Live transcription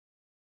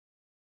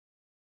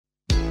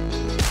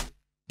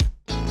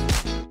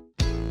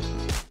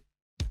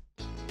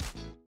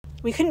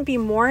We couldn't be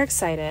more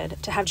excited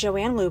to have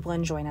Joann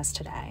Lublin join us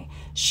today.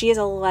 She is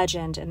a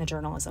legend in the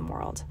journalism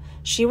world.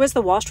 She was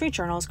the Wall Street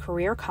Journal's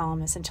career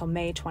columnist until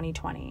May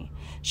 2020.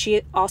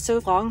 She also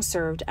long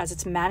served as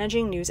its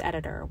managing news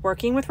editor,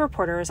 working with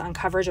reporters on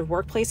coverage of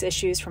workplace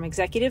issues from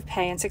executive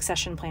pay and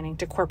succession planning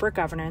to corporate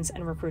governance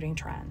and recruiting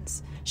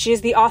trends. She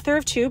is the author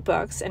of 2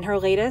 books, and her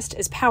latest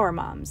is Power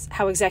Moms: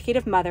 How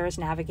Executive Mothers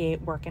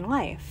Navigate Work and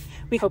Life.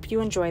 We hope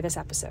you enjoy this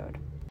episode.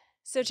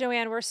 So,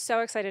 Joann, we're so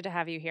excited to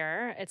have you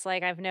here. It's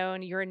like I've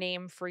known your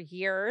name for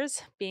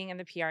years being in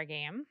the PR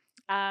game.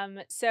 One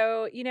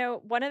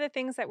of the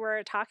things that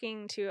we're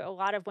talking to a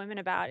lot of women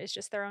about is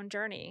just their own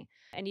journey.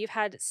 And you've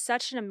had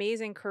such an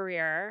amazing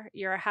career.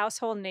 You're a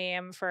household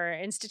name for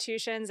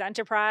institutions,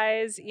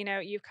 enterprise.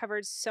 You've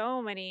covered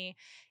so many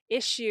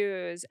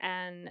issues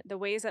and the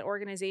ways that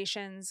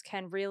organizations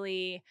can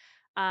really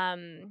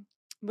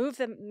move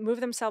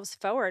themselves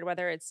forward,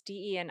 whether it's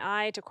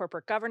DE&I to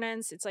corporate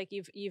governance. It's like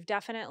you've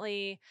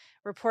definitely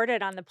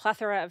reported on the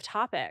plethora of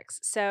topics.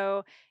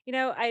 So,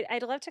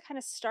 I'd love to kind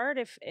of start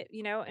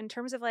in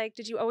terms of like,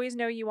 did you always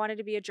know you wanted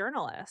to be a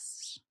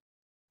journalist?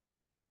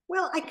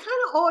 Well, I kind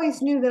of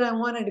always knew that I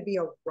wanted to be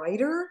a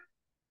writer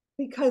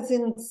because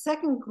in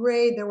second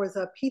grade, there was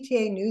a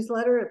PTA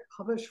newsletter. It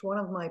published one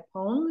of my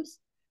poems,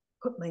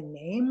 put my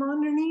name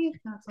underneath.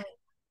 And I was like,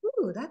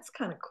 ooh, that's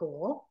kind of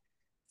cool.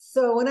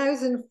 So when I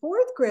was in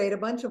fourth grade, a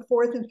bunch of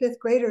fourth and fifth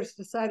graders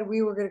decided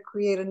we were going to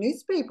create a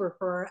newspaper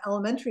for our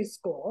elementary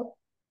school.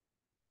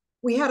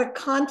 We had a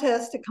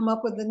contest to come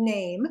up with a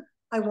name.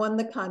 I won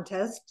the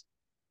contest.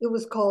 It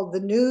was called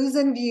The News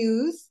and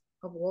Views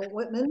of Walt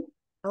Whitman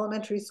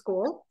Elementary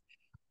School.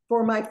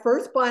 For my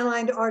first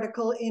bylined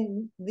article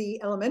in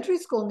the elementary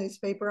school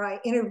newspaper, I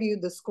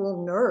interviewed the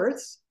school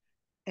nurse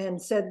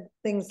and said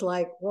things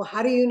like, well,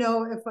 how do you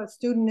know if a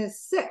student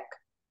is sick?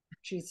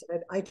 She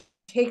said, I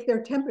take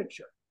their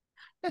temperature.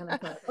 And I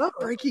thought, oh,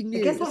 breaking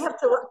news. I guess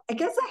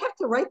I have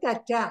to write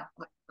that down.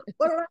 I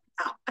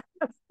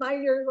was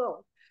 9 years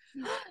old.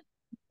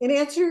 In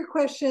answer to your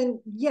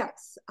question,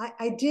 yes,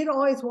 I did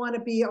always want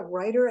to be a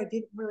writer. I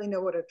didn't really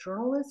know what a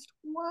journalist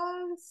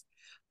was.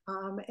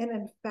 And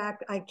in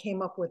fact, I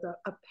came up with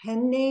a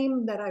pen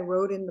name that I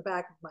wrote in the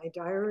back of my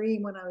diary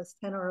when I was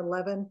 10 or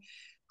 11.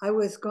 I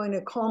was going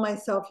to call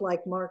myself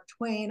like Mark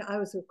Twain. I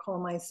was going to call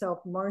myself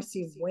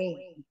Marcy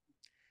Wayne.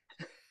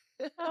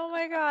 Oh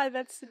my God,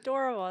 that's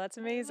adorable. That's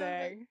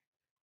amazing.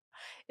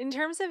 In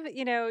terms of,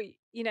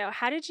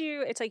 how did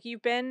you, it's like you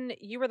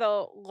were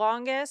the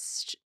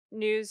longest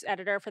news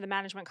editor for the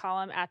management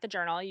column at the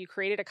Journal. You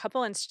created a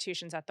couple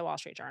institutions at the Wall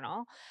Street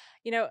Journal.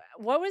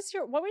 What was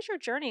your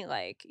journey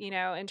like,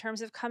 in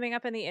terms of coming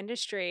up in the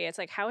industry? It's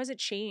like, how has it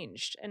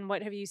changed and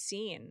what have you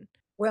seen?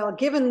 Well,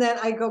 given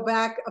that I go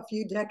back a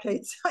few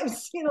decades, I've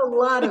seen a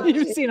lot of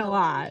You've seen a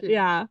lot.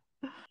 Yeah.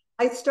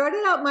 I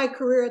started out my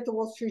career at the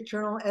Wall Street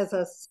Journal as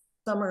a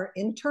summer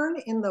intern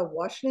in the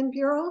Washington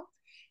Bureau.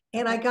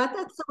 And I got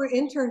that summer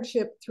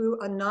internship through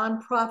a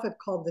nonprofit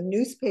called the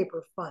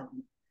Newspaper Fund.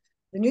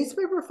 The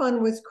Newspaper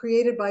Fund was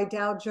created by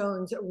Dow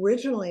Jones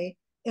originally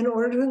in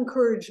order to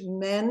encourage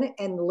men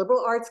and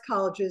liberal arts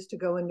colleges to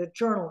go into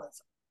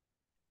journalism.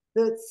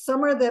 The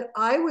summer that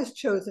I was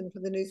chosen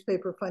for the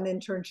Newspaper Fund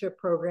internship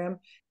program,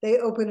 they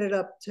opened it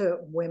up to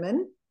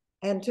women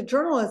and to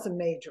journalism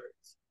majors.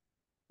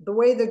 The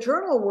way the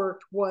Journal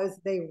worked was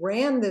they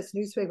ran this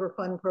Newspaper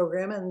Fund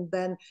program, and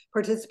then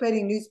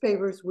participating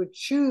newspapers would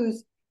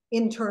choose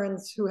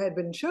interns who had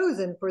been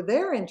chosen for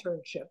their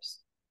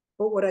internships.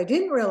 But what I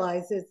didn't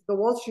realize is the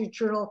Wall Street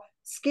Journal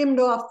skimmed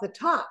off the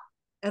top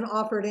and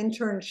offered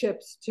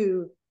internships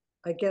to,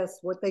 I guess,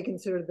 what they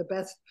considered the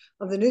best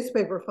of the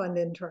Newspaper Fund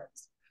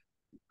interns.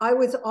 I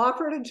was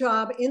offered a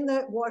job in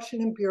the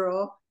Washington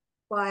Bureau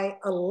by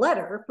a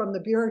letter from the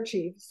bureau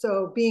chief.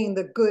 So being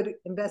the good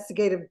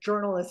investigative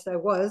journalist I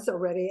was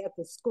already at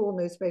the school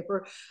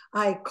newspaper,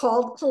 I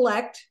called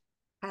collect,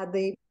 had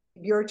the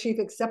bureau chief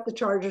accept the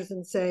charges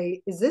and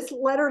say, is this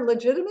letter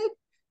legitimate?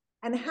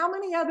 And how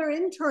many other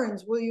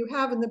interns will you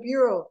have in the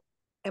bureau?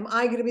 Am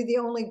I going to be the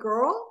only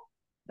girl?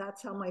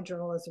 That's how my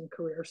journalism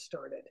career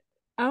started.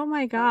 Oh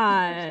my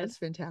God. That's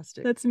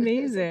fantastic. That's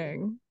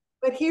amazing.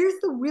 But here's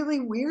the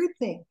really weird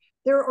thing.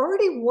 There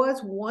already was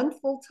one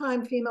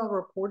full-time female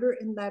reporter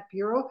in that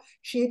bureau.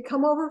 She had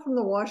come over from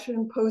the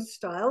Washington Post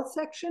style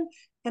section,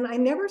 and I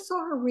never saw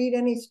her read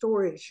any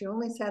stories. She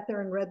only sat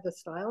there and read the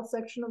style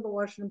section of the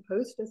Washington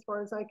Post, as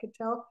far as I could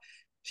tell.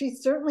 She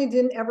certainly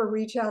didn't ever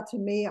reach out to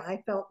me.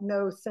 I felt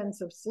no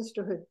sense of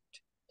sisterhood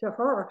to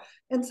her.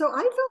 And so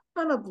I felt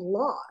kind of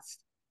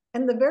lost.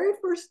 And the very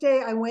first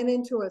day I went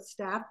into a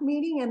staff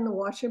meeting in the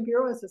Washington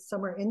Bureau as a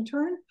summer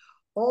intern,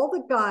 all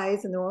the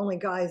guys, and there were only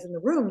guys in the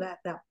room at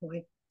that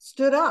point,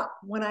 stood up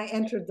when I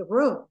entered the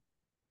room.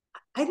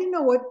 I didn't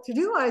know what to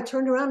do. I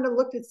turned around and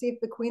looked to see if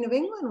the Queen of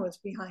England was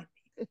behind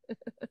me.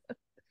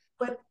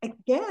 But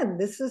again,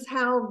 this is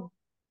how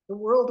the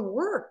world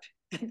worked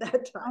at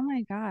that time. Oh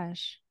my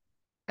gosh.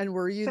 And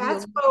were you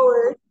Fast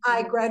forward,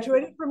 I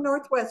graduated from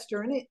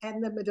Northwestern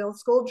and the Medill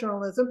School of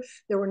Journalism.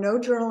 There were no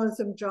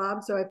journalism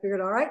jobs, so I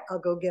figured, all right, I'll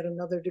go get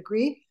another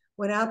degree.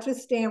 went out to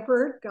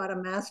Stanford, got a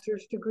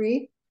master's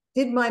degree,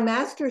 did my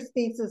master's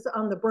thesis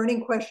on the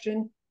burning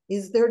question,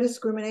 is there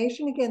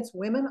discrimination against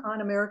women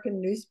on American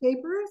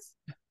newspapers?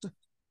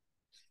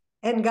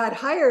 And got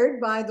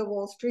hired by the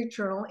Wall Street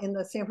Journal in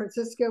the San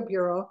Francisco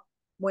bureau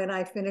when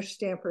I finished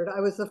Stanford. I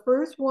was the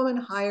first woman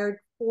hired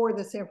for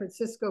the San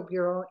Francisco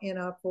bureau in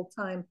a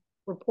full-time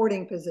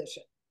reporting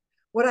position.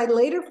 What I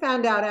later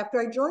found out after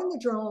I joined the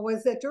journal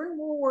was that during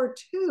World War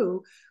II,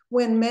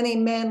 when many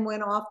men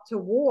went off to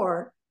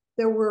war,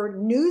 there were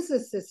news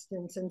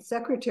assistants and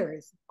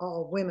secretaries,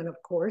 all women, of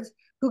course,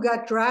 who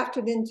got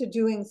drafted into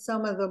doing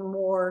some of the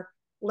more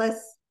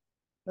less,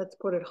 let's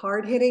put it,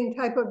 hard-hitting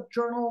type of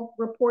journal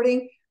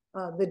reporting,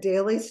 the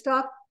daily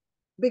stuff,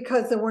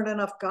 because there weren't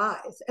enough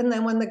guys. And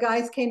then when the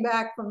guys came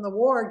back from the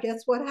war,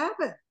 guess what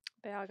happened?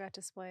 They all got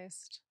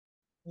displaced.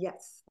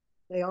 Yes.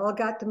 They all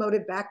got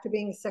demoted back to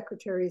being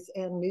secretaries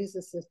and news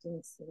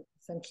assistants,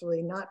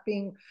 essentially not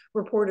being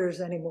reporters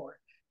anymore.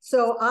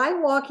 So I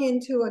walk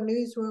into a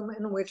newsroom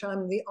in which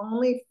I'm the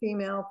only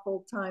female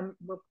full-time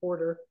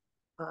reporter,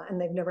 and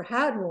they've never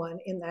had one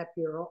in that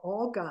bureau,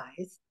 all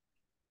guys.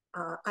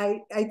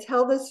 I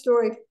tell this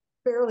story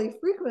fairly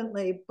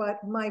frequently, but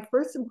my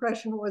first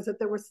impression was that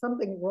there was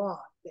something wrong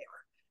there.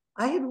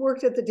 I had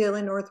worked at the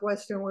Daily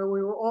Northwestern where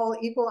we were all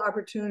equal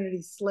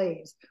opportunity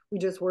slaves. We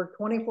just worked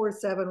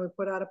 24/7. We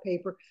put out a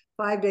paper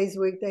 5 days a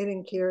week. They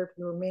didn't care if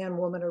you were man,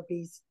 woman, or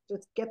beast.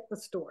 Just get the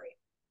story.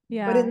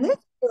 Yeah. But in this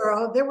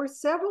bureau, there were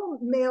several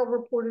male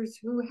reporters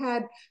who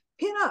had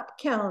pin-up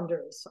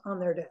calendars on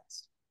their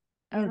desk.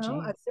 Oh, you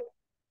know, geez.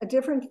 a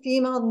different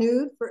female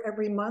nude for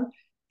every month.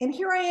 And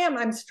here I am.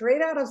 I'm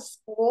straight out of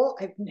school.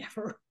 I've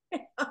never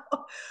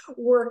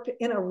worked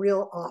in a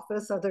real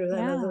office other than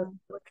as a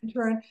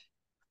intern.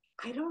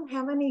 I don't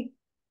have any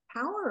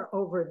power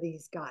over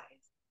these guys.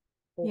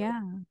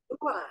 Yeah. Do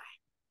I?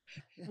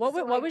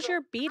 What was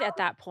your beat at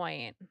that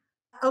point?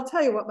 I'll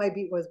tell you what my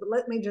beat was, but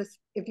let me just,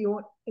 if you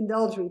want,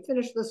 indulge me,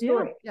 finish the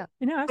story. Yeah.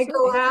 No, I absolutely.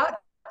 go out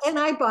and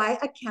I buy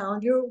a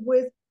calendar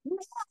with male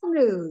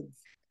nudes.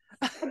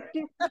 A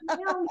different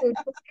male nude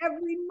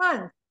every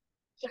month.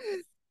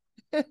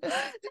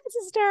 That's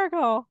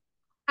hysterical.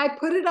 I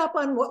put it up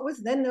on what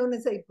was then known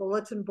as a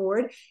bulletin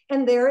board,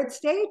 and there it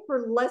stayed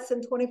for less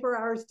than 24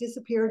 hours,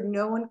 disappeared.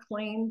 No one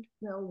claimed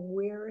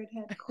where it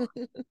had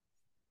gone.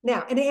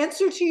 Now, in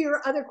answer to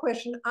your other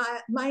question,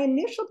 my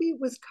initial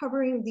beat was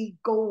covering the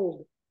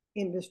gold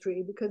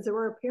industry because there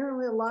were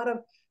apparently a lot of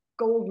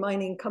gold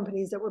mining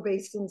companies that were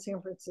based in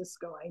San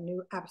Francisco. I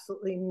knew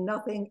absolutely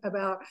nothing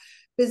about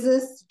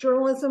business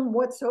journalism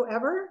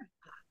whatsoever.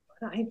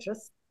 I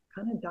just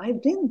kind of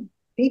dived in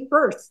feet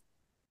first.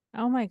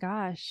 Oh my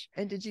gosh.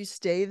 And did you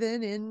stay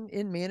then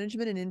in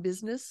management and in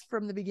business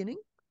from the beginning?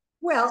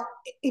 Well,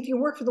 if you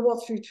work for the Wall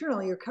Street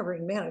Journal, you're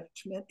covering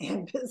management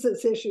and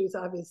business issues,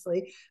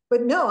 obviously.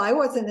 But no, I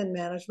wasn't in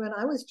management.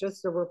 I was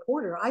just a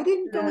reporter. I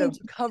didn't go into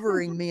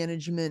covering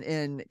management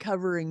and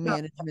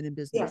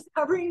business. Yes,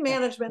 covering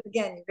management.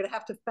 Again, you're going to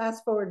have to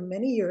fast forward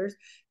many years.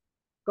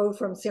 Go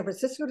from San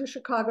Francisco to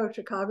Chicago,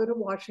 Chicago to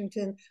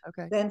Washington.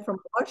 Okay. Then from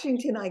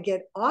Washington, I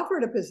get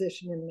offered a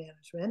position in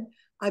management.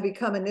 I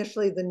become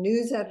initially the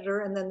news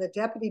editor and then the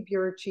deputy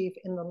bureau chief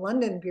in the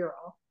London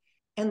bureau.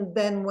 And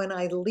then when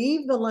I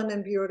leave the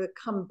London bureau to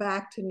come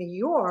back to New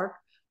York,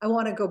 I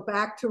want to go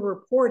back to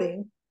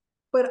reporting,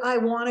 but I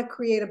want to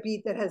create a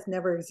beat that has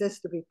never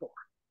existed before.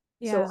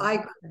 Yeah. So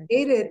I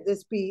created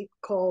this beat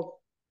called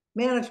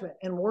management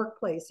and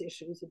workplace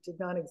issues. It did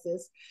not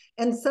exist.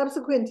 And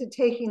subsequent to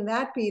taking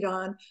that beat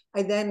on,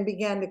 I then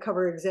began to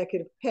cover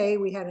executive pay.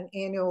 We had an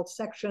annual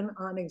section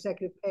on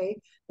executive pay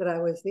that I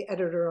was the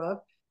editor of.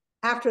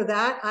 After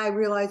that, I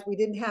realized we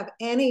didn't have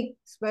any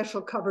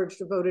special coverage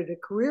devoted to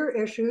career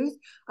issues.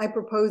 I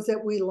proposed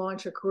that we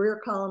launch a career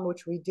column,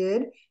 which we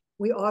did.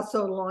 We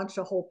also launched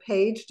a whole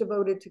page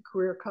devoted to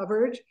career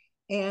coverage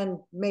and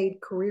made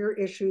career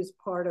issues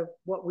part of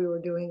what we were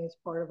doing as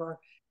part of our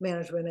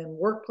management and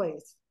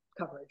workplace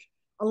coverage.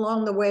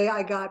 Along the way,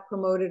 I got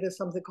promoted as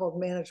something called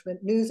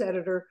management news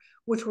editor,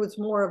 which was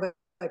more of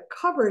a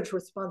coverage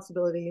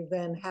responsibility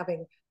than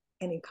having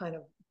any kind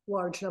of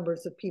large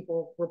numbers of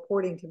people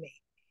reporting to me.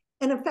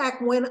 And in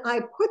fact, when I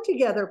put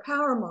together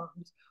Power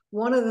Moms,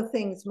 one of the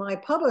things my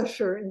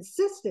publisher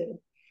insisted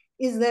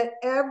is that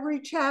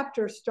every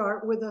chapter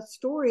start with a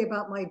story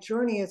about my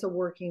journey as a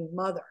working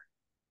mother.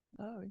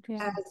 Oh,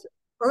 as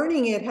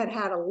Earning It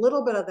had a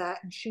little bit of that,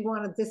 and she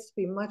wanted this to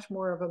be much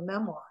more of a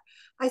memoir.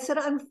 I said,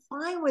 I'm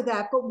fine with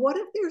that, but what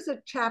if there's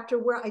a chapter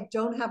where I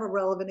don't have a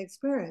relevant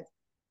experience?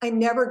 I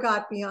never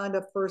got beyond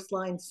a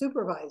first-line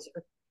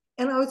supervisor.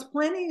 And I was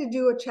planning to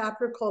do a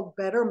chapter called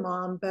Better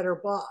Mom, Better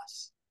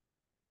Boss,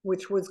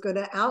 which was going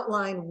to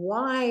outline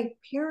why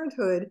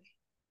parenthood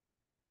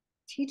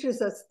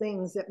teaches us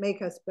things that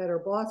make us better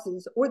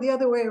bosses, or the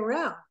other way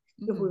around.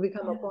 If we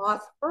become a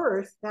boss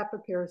first, that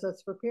prepares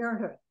us for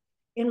parenthood.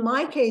 In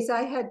my case,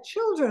 I had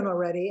children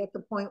already at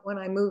the point when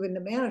I moved into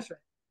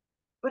management,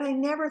 but I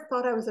never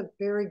thought I was a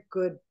very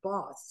good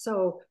boss.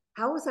 So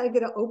how was I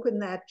going to open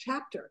that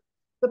chapter?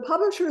 The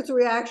publisher's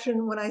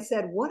reaction when I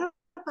said, what if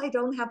I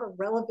don't have a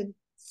relevant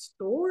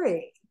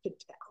story to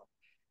tell.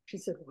 She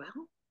said,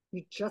 well,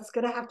 you're just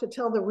going to have to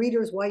tell the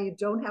readers why you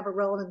don't have a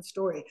relevant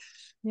story.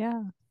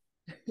 Yeah.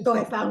 So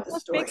I found the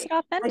It story. makes it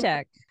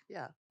authentic.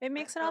 Yeah. It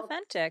makes it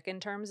authentic in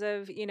terms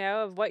of,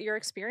 of what your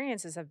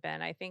experiences have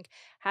been. I think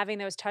having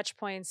those touch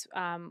points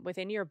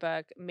within your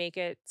book make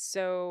it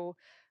so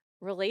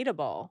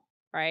relatable,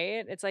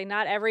 right? It's like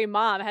not every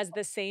mom has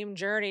the same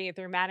journey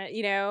through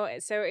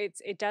so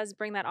it does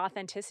bring that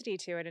authenticity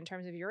to it in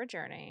terms of your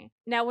journey.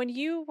 Now, when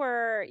you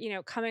were,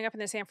 coming up in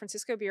the San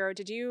Francisco bureau,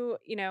 did you,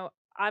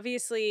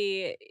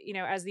 obviously,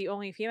 as the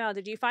only female,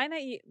 did you find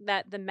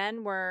that the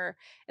men were,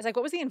 it's like,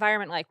 what was the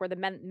environment like? Were the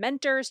men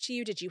mentors to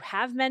you? Did you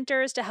have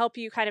mentors to help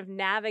you kind of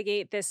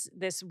navigate this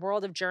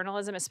world of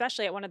journalism,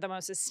 especially at one of the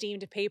most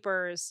esteemed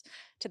papers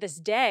to this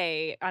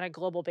day on a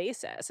global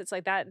basis? It's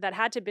like that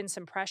had to have been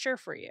some pressure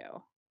for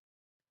you.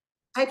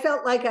 I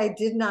felt like I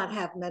did not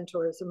have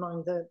mentors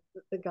among the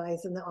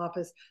guys in the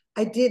office.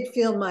 I did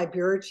feel my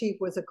bureau chief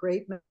was a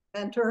great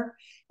mentor.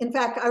 In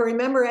fact, I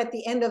remember at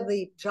the end of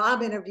the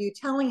job interview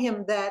telling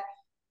him that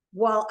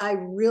while I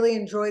really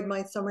enjoyed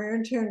my summer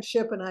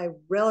internship and I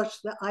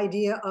relished the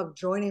idea of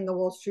joining the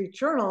Wall Street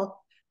Journal,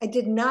 I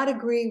did not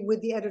agree with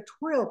the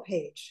editorial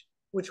page,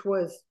 which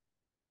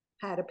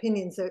had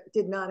opinions that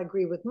did not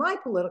agree with my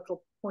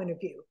political point of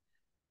view.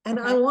 And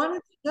I wanted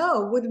to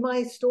know, would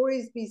my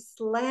stories be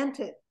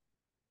slanted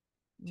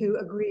to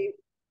agree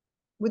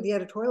with the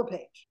editorial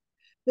page?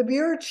 The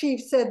bureau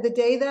chief said, the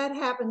day that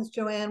happens,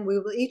 Joann, we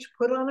will each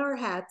put on our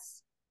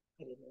hats.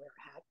 I didn't wear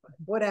a hat, but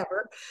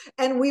whatever.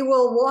 And we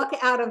will walk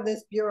out of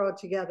this bureau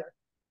together.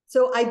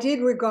 So I did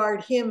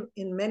regard him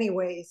in many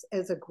ways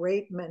as a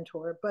great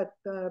mentor, but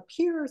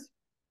peers,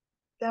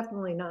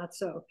 definitely not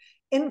so.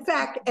 In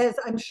fact, as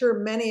I'm sure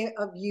many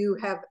of you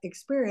have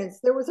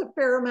experienced, there was a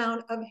fair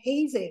amount of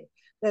hazing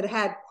that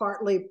had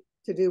partly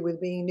to do with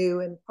being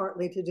new and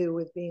partly to do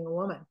with being a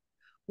woman.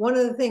 One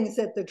of the things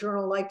that the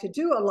journal liked to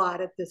do a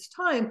lot at this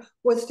time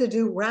was to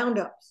do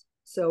roundups.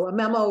 So a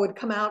memo would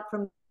come out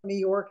from New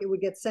York, it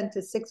would get sent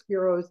to 6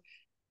 bureaus.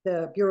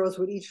 The bureaus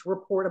would each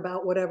report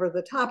about whatever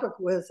the topic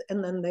was,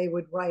 and then they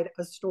would write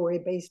a story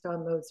based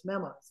on those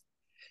memos.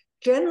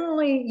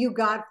 Generally, you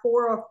got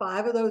 4 or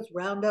 5 of those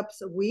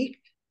roundups a week.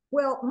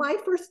 Well, my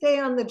first day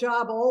on the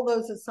job, all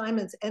those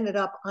assignments ended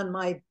up on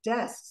my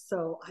desk,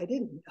 so I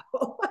didn't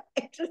know.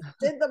 I just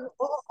did them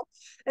all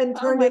and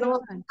turned in all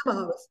the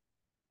memos.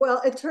 Well,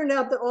 it turned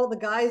out that all the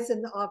guys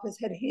in the office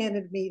had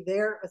handed me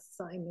their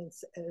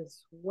assignments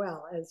as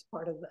well as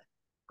part of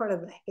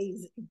the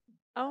hazing.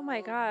 Oh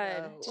my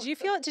God. No. Did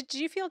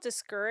you feel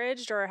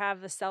discouraged or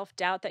have the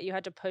self-doubt that you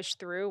had to push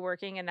through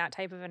working in that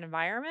type of an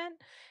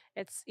environment?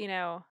 It's,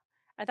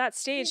 at that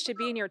stage to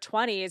be in your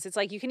 20s, it's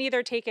like you can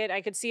either take it,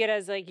 I could see it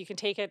as like you can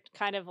take it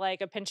kind of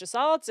like a pinch of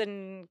salt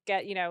and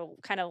get,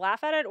 kind of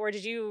laugh at it, or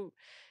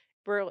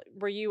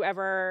were you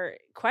ever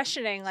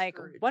questioning like,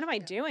 what am I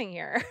doing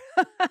here?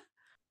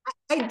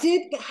 I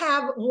did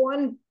have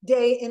one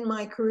day in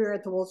my career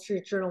at the Wall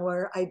Street Journal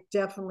where I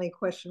definitely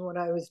questioned what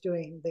I was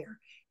doing there.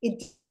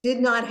 It did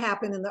not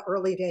happen in the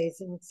early days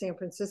in San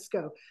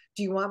Francisco.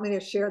 Do you want me to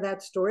share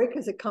that story?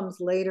 Because it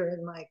comes later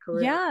in my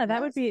career. Yeah,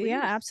 that would be,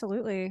 yeah,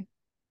 absolutely.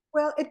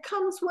 Well, it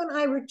comes when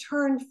I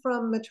returned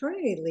from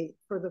maternity leave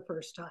for the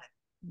first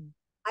time.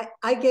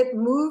 I get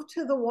moved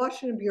to the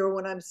Washington Bureau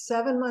when I'm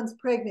 7 months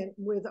pregnant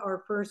with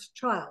our first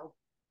child.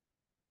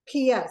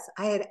 P.S.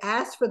 I had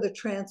asked for the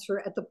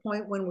transfer at the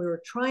point when we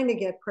were trying to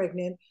get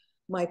pregnant.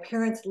 My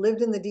parents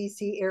lived in the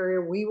DC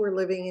area. We were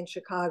living in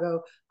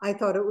Chicago. I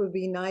thought it would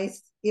be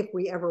nice if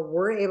we ever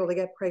were able to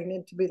get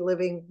pregnant to be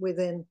living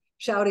within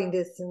shouting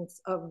distance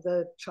of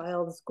the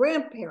child's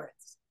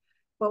grandparents.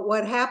 But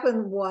what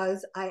happened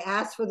was I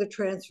asked for the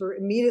transfer,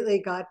 immediately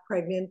got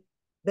pregnant,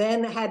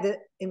 then had to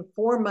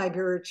inform my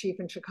bureau chief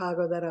in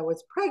Chicago that I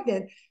was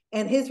pregnant.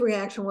 And his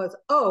reaction was,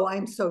 oh,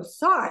 I'm so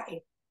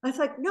sorry. I was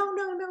like, no,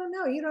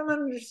 you don't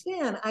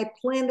understand. I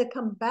plan to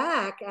come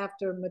back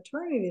after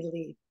maternity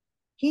leave.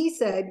 He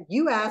said,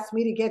 you asked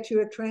me to get you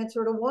a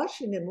transfer to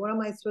Washington. What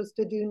am I supposed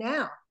to do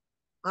now?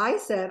 I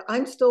said,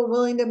 I'm still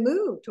willing to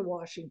move to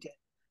Washington.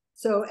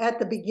 So at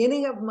the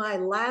beginning of my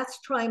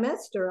last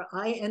trimester,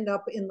 I end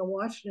up in the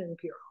Washington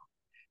Bureau.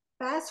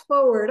 Fast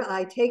forward,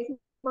 I take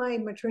my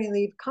maternity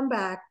leave, come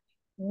back.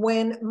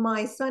 When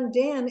my son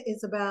Dan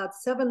is about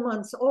 7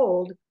 months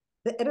old,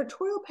 the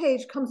editorial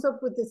page comes up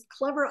with this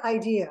clever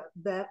idea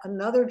that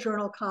another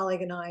journal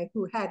colleague and I,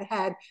 who had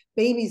had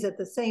babies at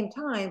the same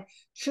time,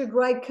 should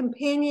write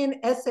companion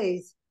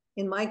essays.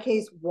 In my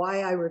case,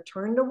 why I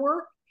returned to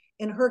work.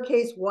 In her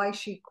case, why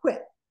she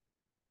quit.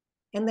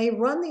 And they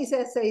run these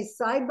essays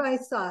side by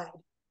side.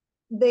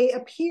 They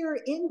appear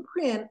in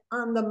print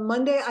on the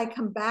Monday I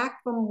come back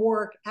from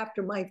work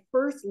after my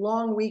first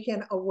long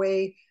weekend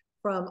away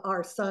from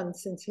our son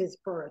since his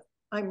birth.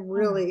 I'm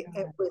really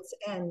at wit's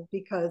end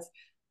because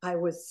I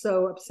was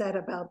so upset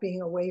about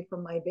being away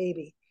from my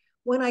baby.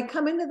 When I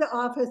come into the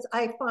office,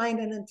 I find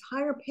an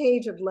entire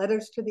page of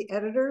letters to the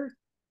editor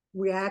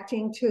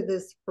reacting to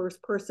this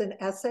first person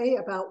essay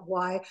about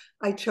why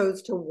I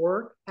chose to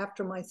work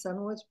after my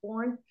son was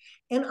born.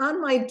 And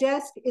on my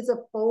desk is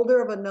a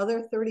folder of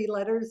another 30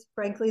 letters,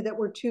 frankly, that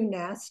were too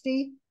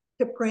nasty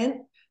to print,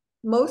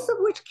 most of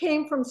which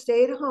came from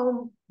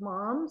stay-at-home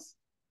moms,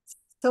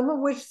 some of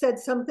which said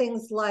some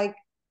things like,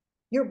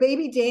 your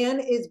baby Dan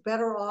is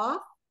better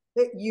off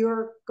that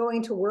you're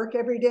going to work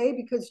every day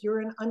because you're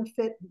an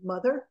unfit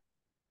mother.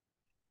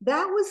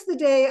 That was the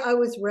day I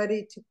was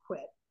ready to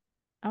quit.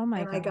 Oh my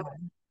And God. I got a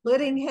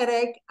splitting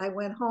headache. I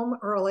went home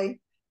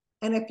early.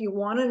 And if you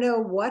want to know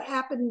what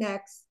happened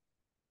next,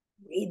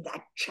 read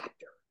that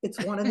chapter.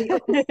 It's one of the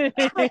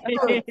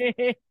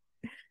episodes.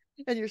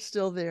 And you're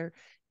still there.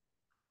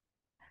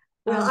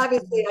 Well,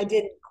 obviously I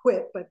didn't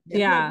quit, but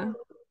yeah.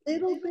 a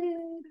little bit.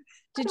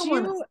 Did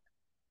you,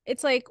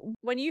 it's like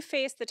when you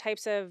face the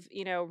types of,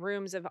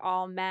 rooms of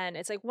all men,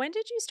 it's like, when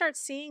did you start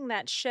seeing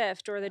that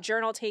shift or the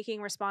journal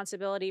taking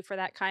responsibility for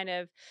that kind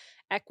of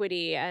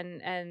equity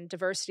and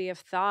diversity of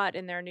thought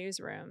in their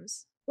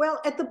newsrooms?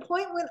 Well, at the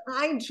point when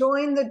I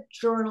joined the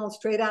journal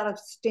straight out of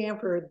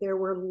Stanford, there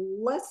were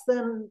less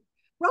than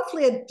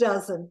roughly a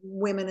dozen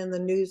women in the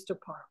news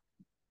department.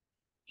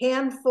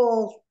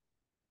 Handful,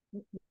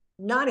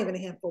 not even a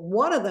handful,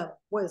 one of them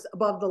was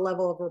above the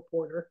level of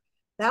reporter.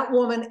 That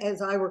woman,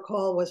 as I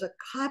recall, was a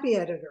copy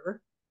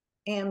editor.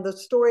 And the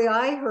story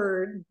I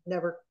heard,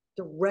 never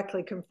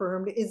directly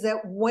confirmed, is that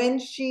when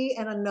she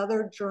and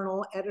another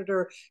journal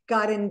editor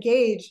got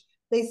engaged,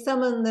 they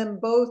summoned them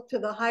both to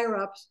the higher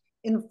ups,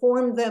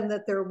 informed them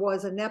that there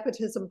was a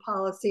nepotism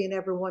policy, and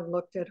everyone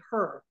looked at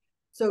her.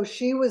 So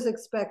she was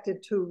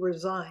expected to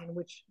resign,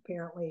 which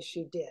apparently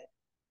she did.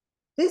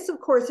 This, of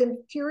course,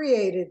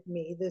 infuriated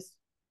me, this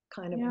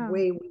kind of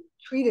way we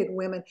treated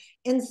women.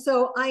 And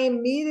so I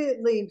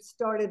immediately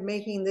started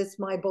making this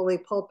my bully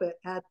pulpit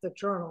at the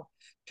journal,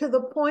 to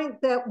the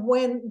point that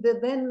when the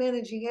then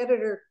managing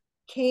editor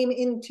came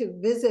in to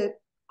visit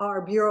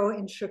our bureau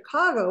in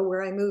Chicago,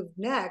 where I moved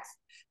next,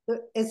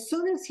 as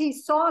soon as he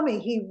saw me,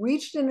 he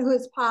reached into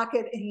his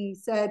pocket and he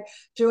said,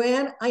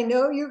 Joann, I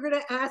know you're going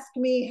to ask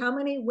me how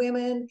many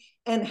women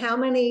and how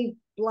many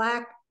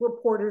Black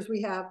reporters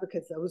we have,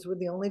 because those were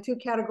the only two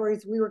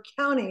categories we were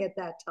counting at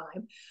that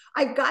time.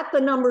 I've got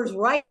the numbers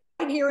right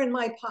here in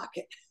my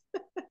pocket.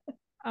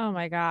 Oh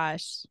my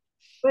gosh.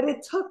 But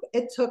it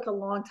took a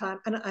long time,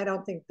 and I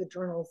don't think the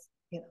journal's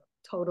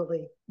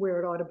totally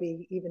where it ought to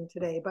be even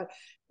today, but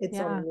it's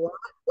a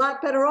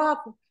lot better off.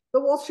 The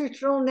Wall Street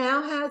Journal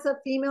now has a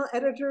female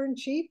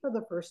editor-in-chief for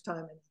the first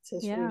time in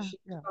its history. She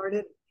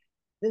started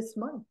this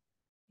month.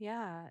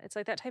 Yeah, it's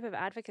like that type of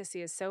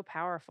advocacy is so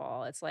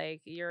powerful. It's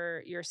like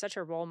you're such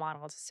a role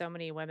model to so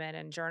many women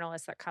and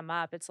journalists that come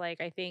up. It's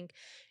like I think,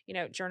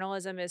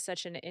 journalism is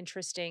such an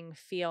interesting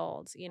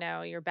field.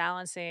 You're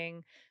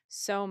balancing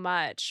so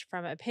much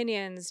from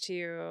opinions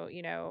to,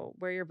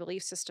 where your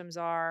belief systems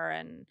are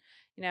and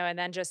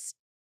then just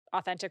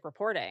authentic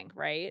reporting,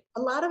 right?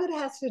 A lot of it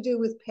has to do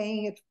with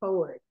paying it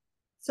forward.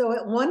 So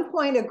at one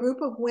point, a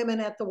group of women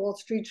at the Wall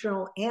Street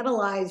Journal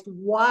analyzed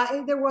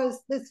why there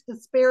was this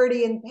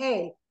disparity in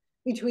pay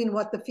between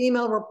what the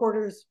female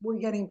reporters were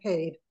getting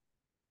paid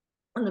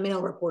and the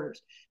male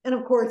reporters. And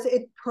of course,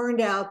 it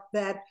turned out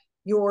that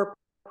your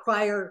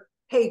prior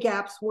pay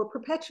gaps were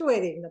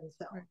perpetuating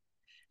themselves.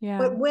 Yeah.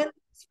 But when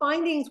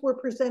findings were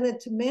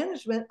presented to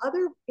management,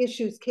 other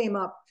issues came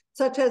up,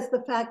 such as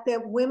the fact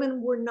that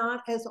women were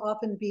not as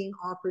often being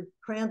offered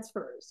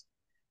transfers.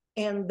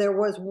 And there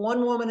was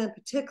one woman in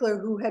particular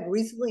who had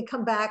recently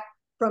come back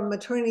from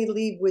maternity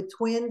leave with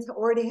twins,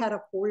 already had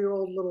a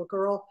 4-year-old little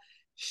girl.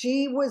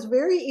 She was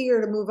very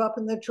eager to move up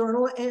in the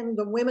journal, and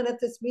the women at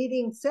this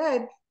meeting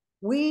said,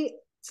 we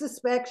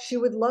suspect she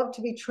would love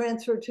to be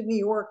transferred to New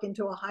York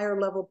into a higher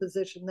level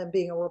position than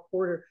being a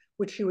reporter,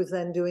 which she was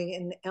then doing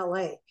in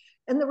LA.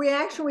 And the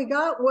reaction we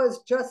got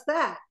was just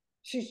that.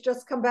 She's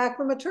just come back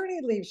from maternity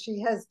leave. She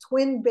has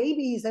twin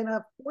babies and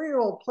a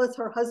 4-year-old, plus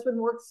her husband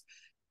works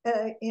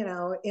in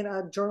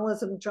a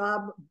journalism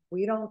job.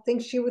 We don't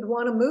think she would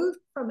want to move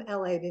from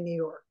LA to New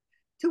York.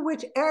 To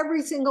which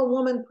every single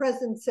woman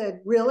present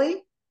said,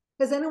 really?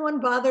 Has anyone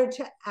bothered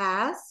to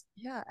ask?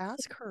 Yeah,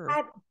 ask her.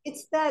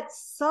 It's that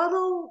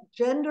subtle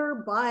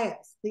gender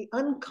bias, the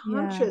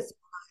unconscious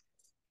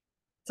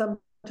bias,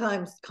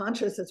 sometimes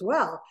conscious as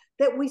well,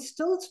 that we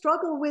still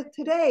struggle with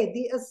today.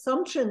 The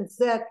assumptions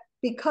that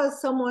because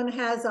someone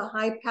has a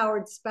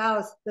high-powered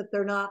spouse that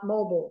they're not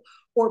mobile,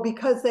 or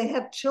because they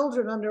have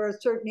children under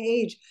a certain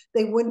age,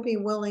 they wouldn't be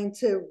willing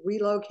to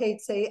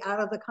relocate, say, out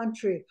of the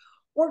country.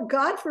 Or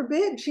God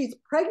forbid, she's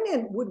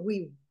pregnant. Would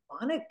we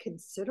want to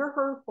consider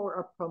her for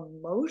a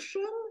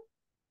promotion?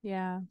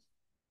 Yeah.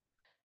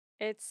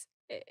 It's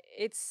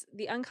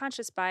the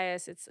unconscious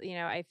bias. It's,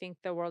 I think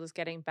the world is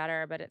getting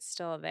better, but it's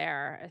still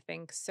there. I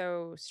think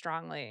so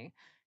strongly,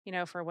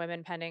 for women,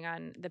 depending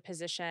on the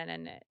position.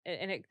 And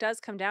it does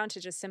come down to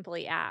just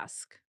simply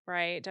ask,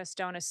 right? Just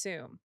don't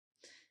assume.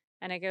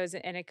 And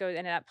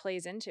that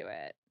plays into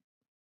it.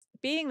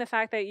 Being the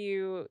fact that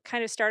you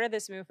kind of started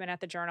this movement at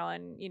the journal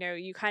and,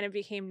 you kind of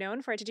became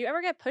known for it. Did you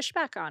ever get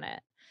pushback on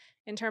it?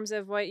 in terms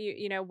of what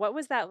what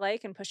was that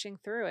like in pushing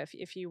through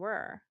if you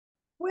were?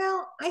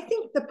 Well, I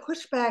think the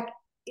pushback,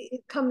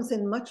 it comes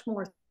in much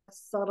more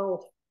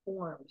subtle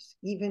forms,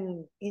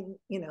 even in,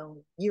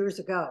 years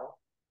ago.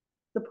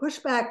 The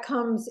pushback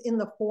comes in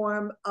the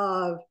form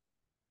of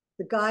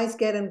the guys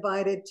get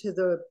invited to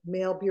the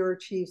male bureau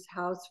chief's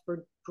house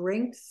for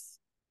drinks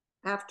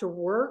after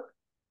work,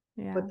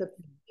 Yeah. but the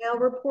female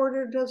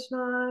reporter does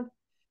not.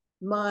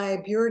 My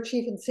bureau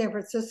chief in San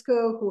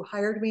Francisco, who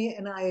hired me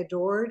and I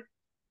adored,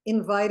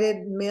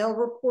 invited male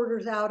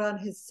reporters out on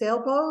his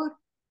sailboat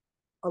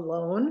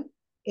alone.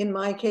 In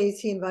my case,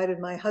 he invited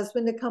my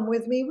husband to come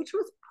with me, which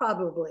was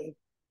probably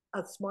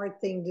a smart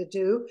thing to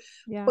do.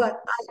 Yeah.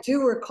 But I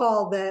do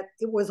recall that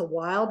it was a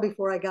while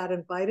before I got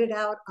invited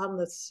out on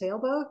the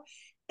sailboat.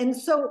 And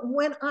so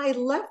when I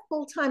left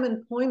full-time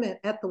employment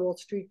at the Wall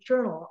Street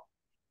Journal,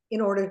 in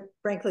order,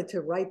 frankly,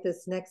 to write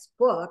this next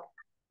book,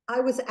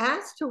 I was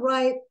asked to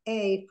write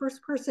a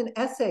first-person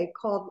essay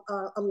called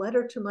A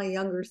Letter to My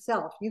Younger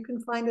Self. You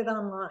can find it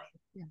online.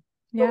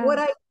 Yeah. But what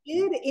I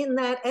did in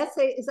that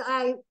essay is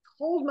I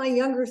told my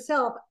younger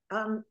self,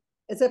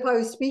 as if I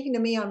was speaking to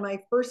me on my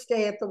first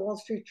day at the Wall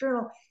Street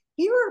Journal,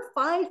 here are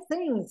 5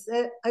 things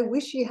that I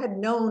wish you had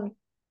known.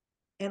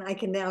 And I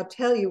can now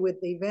tell you with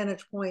the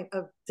vantage point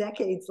of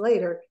decades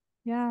later,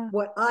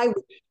 what I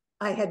wish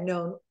I had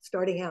known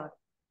starting out.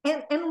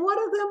 And one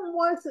of them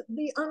was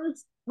the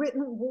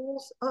unwritten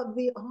rules of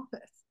the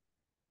office.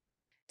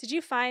 Did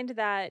you find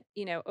that,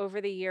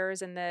 over the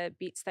years and the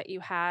beats that you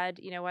had,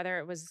 whether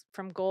it was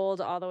from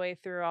Gold all the way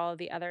through all of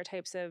the other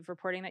types of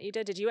reporting that you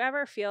did you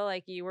ever feel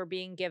like you were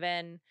being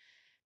given,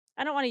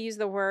 I don't want to use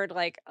the word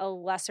like a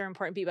lesser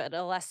important beat, but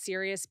a less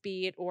serious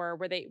beat? Or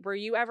were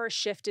you ever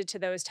shifted to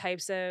those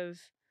types of,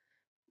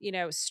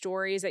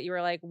 stories that you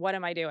were like, what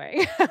am I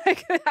doing?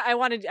 Like, I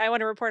want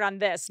to report on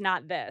this,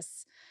 not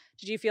this.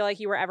 Did you feel like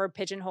you were ever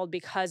pigeonholed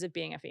because of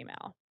being a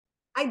female?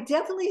 I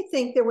definitely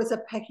think there was a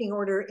pecking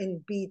order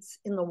in beats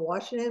in the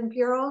Washington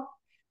Bureau.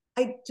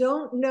 I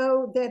don't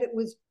know that it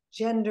was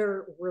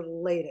gender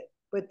related,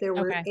 but there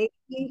were Okay. A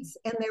beats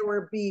and there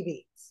were B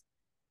beats.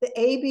 The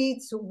A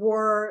beats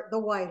were the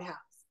White House,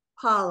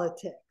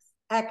 politics,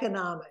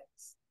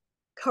 economics,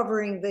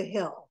 covering the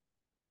Hill.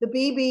 The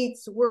B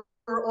beats were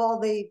all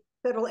the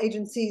federal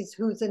agencies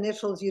whose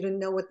initials you didn't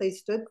know what they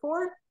stood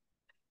for.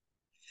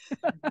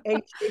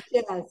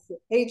 HHS,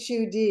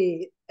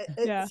 HUD,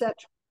 etc.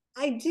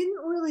 I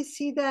didn't really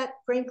see that,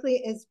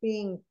 frankly, as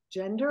being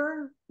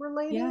gender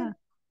related.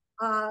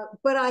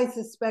 But I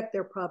suspect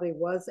there probably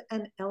was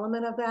an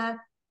element of that.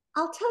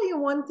 I'll tell you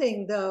one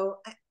thing, though,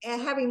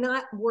 having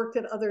not worked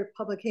at other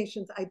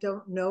publications, I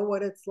don't know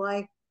what it's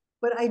like,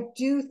 but I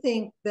do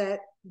think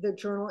that the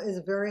Journal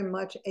is very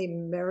much a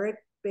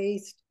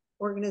merit-based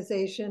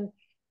organization,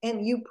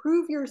 and you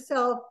prove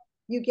yourself,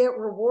 you get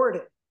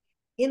rewarded.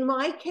 In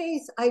my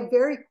case, I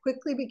very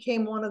quickly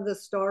became one of the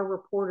star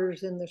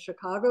reporters in the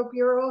Chicago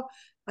Bureau.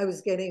 I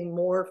was getting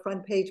more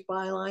front page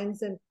bylines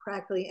than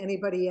practically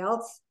anybody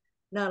else,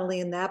 not only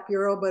in that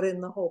bureau, but in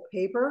the whole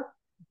paper.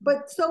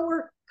 But so were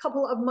a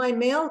couple of my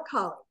male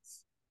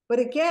colleagues. But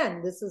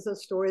again, this is a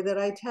story that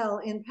I tell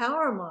in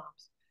Power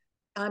Moms.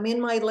 I'm in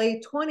my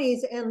late 20s,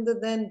 and the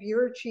then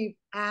bureau chief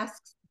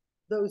asks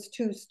those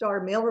 2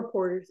 star male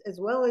reporters, as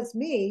well as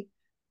me,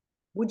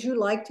 would you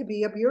like to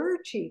be a bureau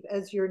chief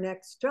as your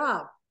next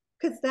job?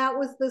 Because that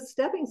was the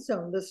stepping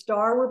stone. The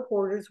star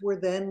reporters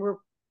were then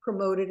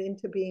promoted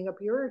into being a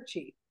bureau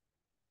chief.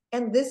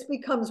 And this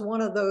becomes one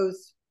of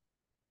those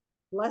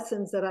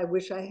lessons that I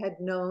wish I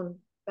had known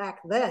back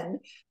then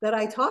that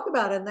I talk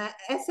about in that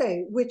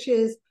essay, which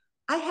is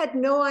I had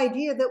no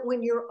idea that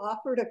when you're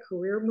offered a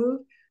career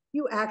move,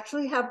 you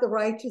actually have the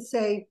right to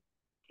say,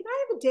 can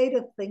I have a day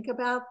to think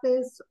about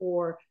this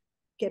or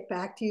get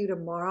back to you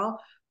tomorrow?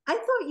 I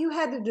thought you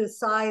had to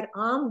decide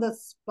on the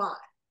spot.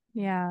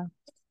 Yeah.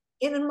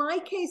 And in my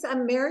case,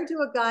 I'm married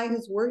to a guy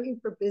who's working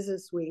for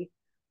Business Week.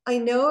 I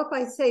know if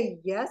I say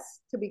yes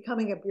to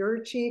becoming a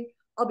bureau chief,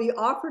 I'll be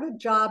offered a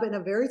job in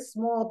a very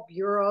small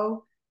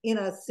bureau in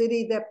a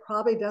city that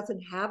probably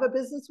doesn't have a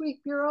Business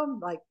Week bureau,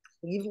 like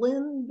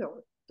Cleveland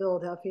or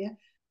Philadelphia.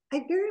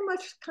 I very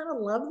much kind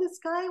of love this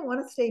guy. I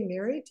want to stay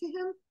married to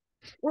him.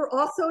 We're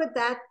also at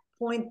that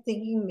point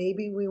thinking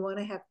maybe we want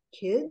to have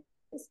kids.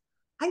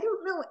 I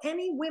don't know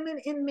any women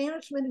in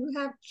management who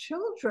have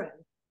children.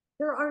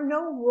 There are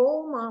no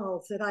role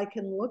models that I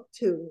can look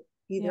to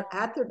either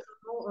at the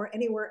Journal or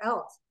anywhere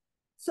else.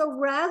 So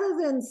rather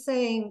than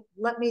saying,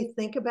 let me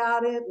think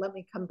about it, let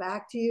me come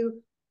back to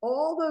you,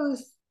 all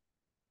those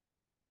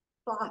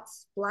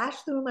thoughts flash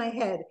through my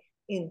head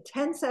in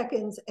 10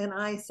 seconds. And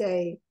I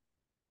say,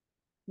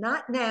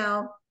 not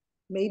now,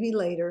 maybe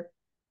later.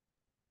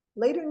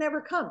 Later never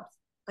comes.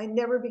 I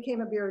never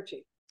became a bureau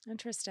chief.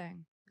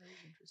 Interesting.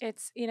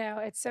 interesting.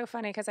 It's so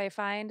funny because I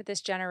find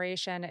this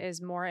generation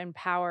is more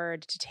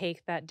empowered to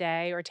take that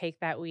day or take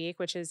that week,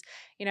 which is,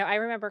 I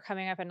remember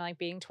coming up and like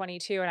being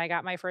 22 and I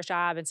got my first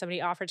job and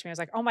somebody offered to me. I was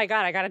like, oh my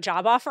God, I got a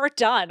job offer.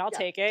 Done. I'll Yeah.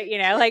 take it.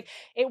 Like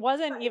it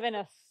wasn't even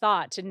a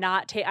thought to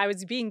not take, I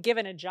was being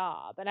given a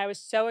job and I was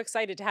so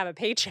excited to have a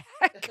paycheck.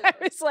 I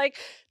was like,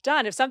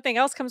 done. If something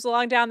else comes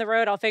along down the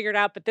road, I'll figure it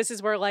out. But this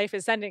is where life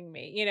is sending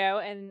me,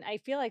 and I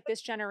feel like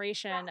this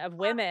generation of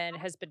women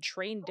has been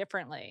trained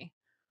differently.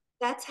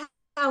 That's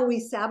how we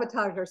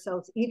sabotage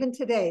ourselves even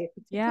today,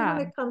 particularly when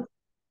Yeah. it comes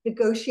to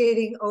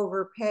negotiating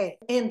over pay.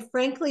 And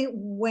frankly,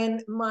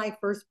 when my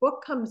first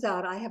book comes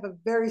out, I have a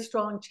very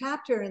strong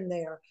chapter in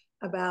there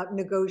about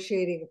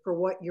negotiating for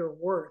what you're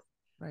worth.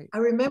 Right. I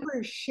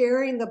remember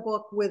sharing the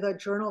book with a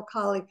journal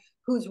colleague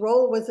whose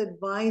role was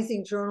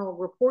advising journal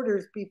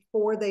reporters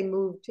before they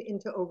moved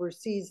into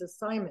overseas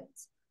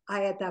assignments.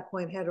 I, at that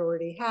point, had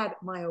already had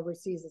my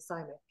overseas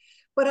assignment.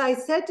 But I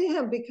said to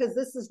him, because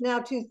this is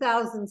now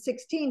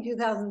 2016,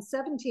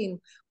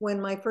 2017, when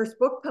my first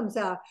book comes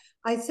out,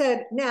 I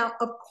said, now,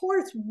 of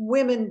course,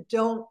 women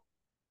don't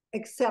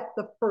accept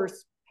the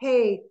first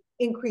pay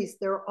increase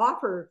they're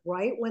offered,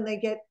 right? When they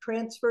get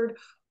transferred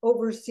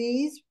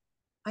overseas.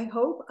 I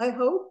hope.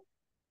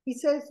 He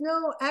says,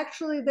 no,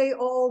 actually, they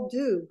all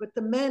do, but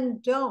the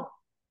men don't.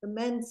 The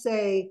men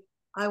say,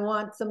 I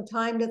want some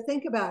time to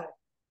think about it.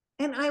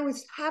 And I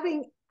was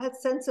having a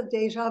sense of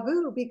deja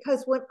vu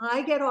because when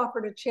I get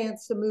offered a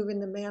chance to move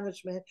into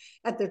management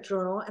at the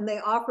journal and they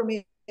offer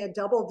me a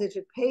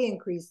double-digit pay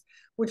increase,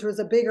 which was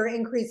a bigger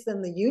increase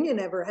than the union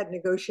ever had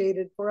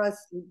negotiated for us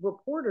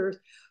reporters,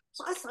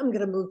 plus I'm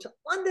going to move to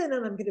London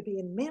and I'm going to be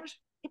in management.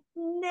 It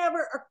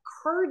never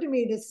occurred to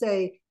me to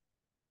say,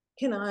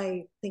 can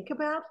I think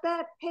about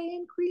that pay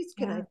increase?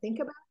 Can I think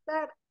about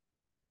that?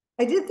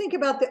 I did think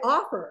about the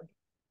offer.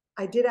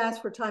 I did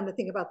ask for time to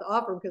think about the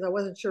offer because I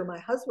wasn't sure my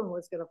husband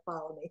was going to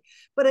follow me.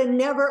 But it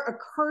never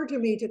occurred to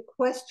me to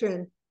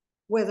question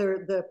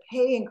whether the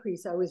pay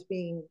increase I was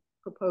being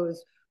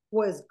proposed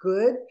was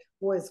good,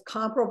 was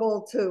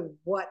comparable to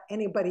what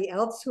anybody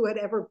else who had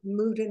ever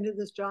moved into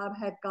this job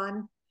had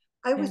gotten.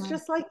 I was Yeah.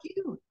 just like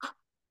you.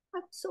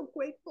 I'm so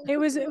grateful.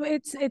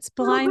 It's Little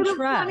blind bit of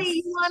money trust.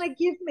 you want to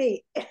give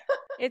me.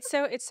 It's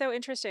so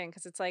interesting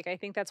because it's like I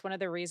think that's one of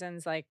the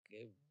reasons like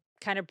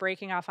kind of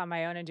breaking off on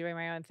my own and doing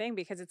my own thing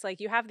because it's like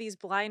you have these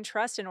blind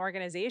trust in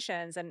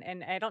organizations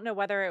and I don't know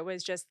whether it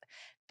was just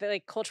the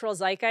like cultural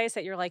zeitgeist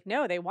that you're like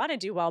no they want to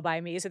do well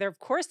by me so they're of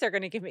course they're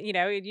going to give me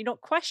you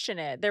don't question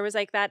it. There was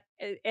like that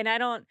and I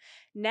don't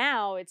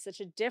now it's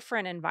such a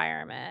different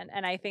environment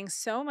and I think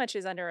so much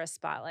is under a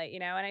spotlight,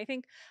 and I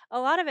think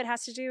a lot of it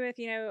has to do with,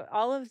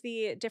 all of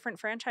the different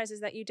franchises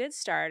that you did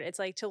start. It's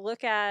like to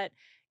look at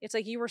it's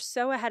like you were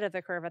so ahead of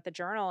the curve at the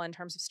journal in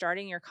terms of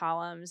starting your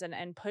columns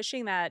and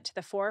pushing that to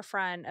the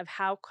forefront of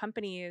how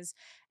companies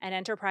and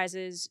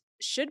enterprises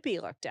should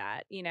be looked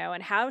at,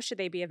 and how should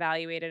they be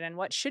evaluated and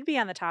what should be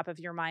on the top of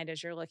your mind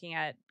as you're looking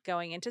at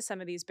going into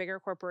some of these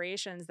bigger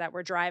corporations that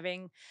were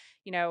driving,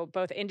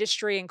 both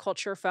industry and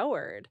culture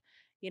forward.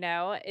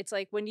 It's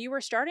like when you were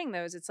starting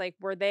those, it's like,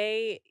 were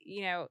they,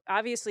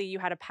 obviously you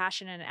had a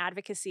passion and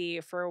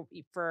advocacy for,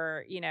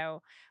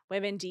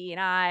 women,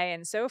 DEI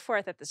and so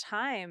forth at the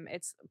time.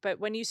 But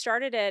when you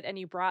started it and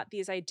you brought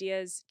these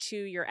ideas to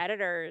your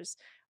editors,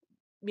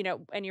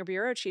 and your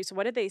bureau chiefs,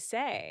 what did they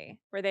say?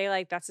 Were they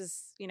like,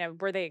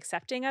 were they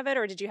accepting of it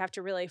or did you have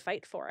to really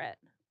fight for it?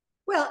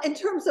 Well, in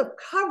terms of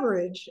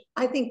coverage,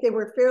 I think they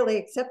were fairly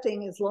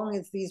accepting as long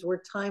as these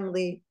were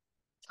timely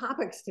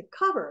topics to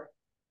cover.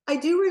 I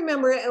do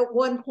remember at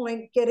one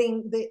point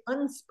getting the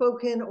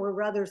unspoken or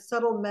rather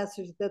subtle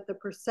message that the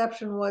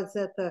perception was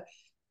that the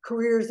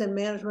careers and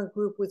management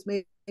group was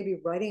maybe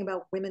writing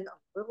about women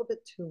a little bit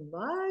too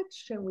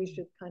much and we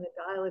should kind of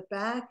dial it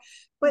back.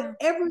 But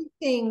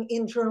everything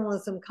in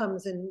journalism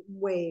comes in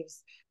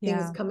waves.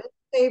 Things come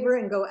in favor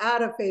and go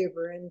out of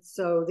favor. And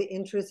so the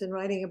interest in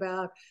writing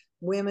about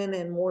women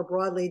and more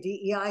broadly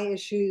DEI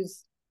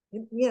issues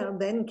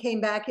then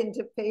came back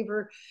into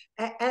favor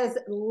as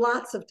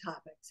lots of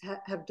topics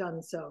have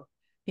done so.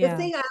 The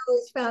thing I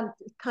always found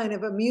kind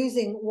of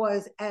amusing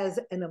was as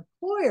an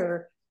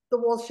employer, the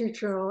Wall Street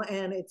Journal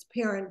and its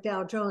parent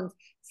Dow Jones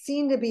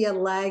seemed to be a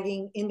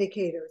lagging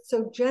indicator.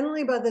 So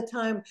generally by the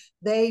time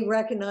they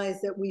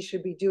recognized that we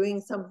should be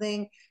doing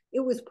something, it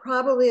was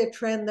probably a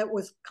trend that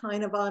was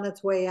kind of on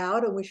its way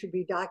out and we should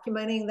be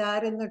documenting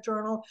that in the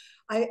journal.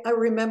 I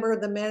remember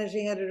the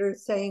managing editor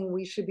saying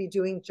we should be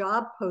doing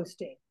job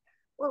posting.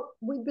 Well,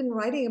 we've been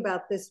writing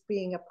about this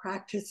being a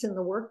practice in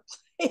the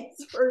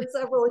workplace for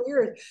several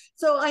years.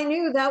 So I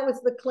knew that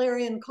was the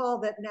clarion call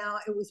that now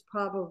it was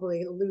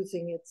probably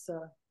losing its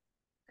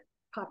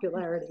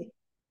popularity.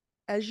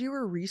 As you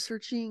were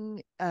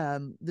researching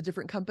the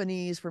different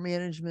companies for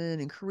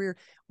management and career,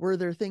 were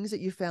there things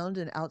that you found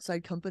in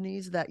outside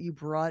companies that you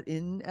brought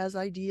in as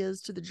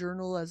ideas to the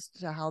journal as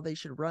to how they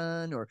should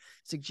run or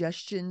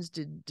suggestions?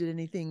 Did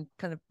anything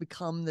kind of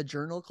become the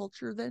journal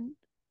culture then?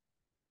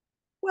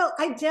 Well,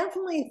 I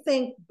definitely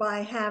think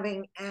by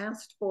having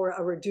asked for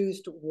a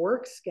reduced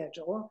work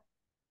schedule,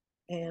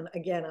 And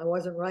again, I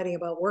wasn't writing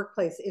about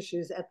workplace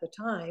issues at the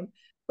time,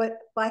 but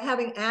by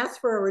having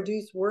asked for a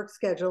reduced work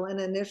schedule and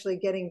initially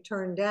getting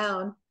turned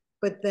down,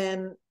 but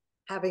then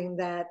having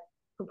that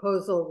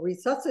proposal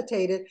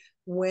resuscitated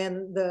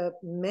when the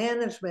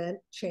management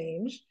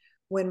changed,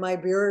 when my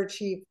bureau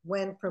chief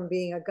went from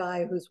being a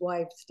guy whose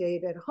wife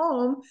stayed at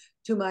home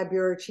to my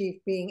bureau chief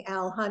being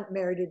Al Hunt,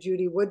 married to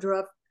Judy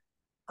Woodruff,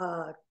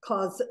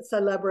 cause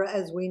célèbre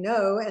as we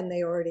know, and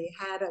they already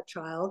had a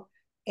child.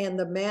 And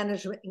the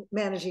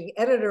managing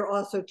editor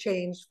also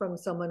changed from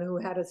someone who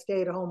had a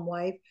stay-at-home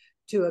wife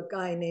to a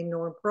guy named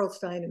Norm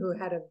Pearlstein, who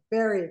had a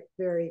very,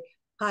 very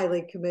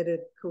highly committed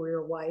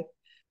career wife.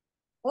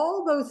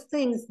 All those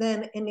things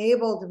then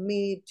enabled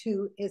me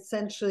to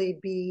essentially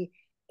be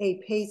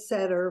a pace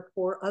setter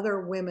for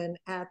other women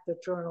at the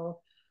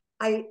Journal.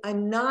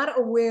 I'm not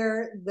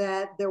aware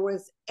that there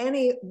was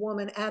any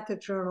woman at the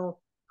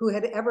Journal who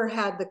had ever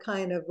had the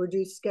kind of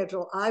reduced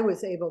schedule I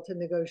was able to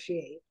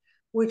negotiate,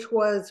 which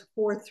was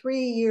for 3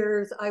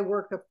 years, I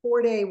worked a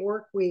 4-day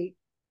work week,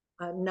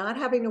 not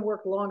having to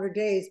work longer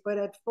days, but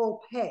at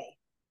full pay.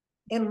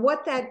 And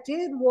what that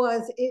did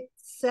was it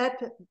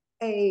set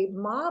a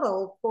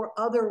model for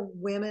other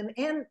women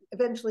and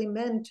eventually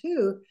men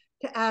too,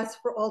 to ask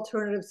for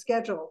alternative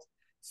schedules.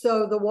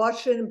 So the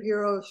Washington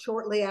Bureau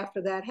shortly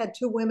after that had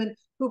 2 women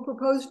who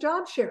proposed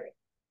job sharing,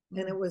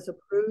 and it was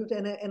approved,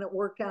 and it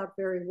worked out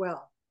very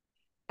well.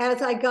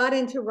 As I got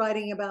into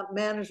writing about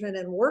management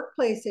and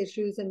workplace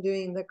issues and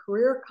doing the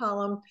career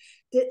column,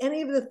 did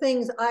any of the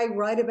things I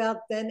write about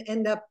then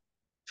end up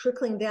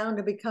trickling down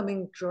to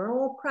becoming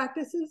journal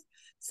practices?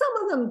 Some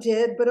of them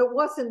did, but it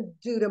wasn't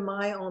due to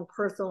my own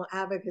personal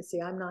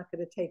advocacy. I'm not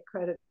going to take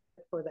credit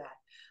for that.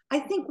 I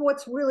think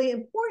what's really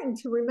important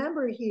to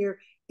remember here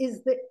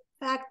is the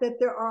fact that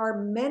there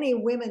are many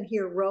women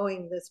here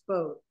rowing this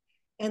boat,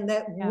 and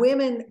that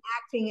women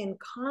acting in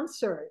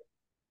concert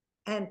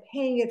and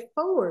paying it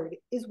forward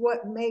is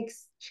what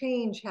makes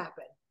change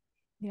happen.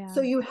 Yeah. So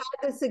you had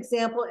this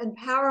example in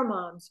Power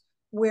Moms,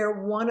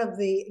 where one of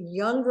the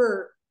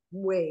younger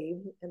wave,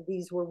 and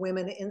these were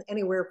women in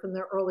anywhere from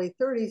their early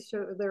 30s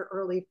to their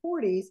early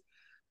 40s,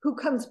 who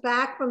comes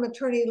back from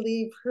maternity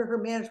leave for her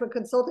management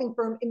consulting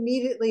firm,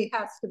 immediately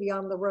has to be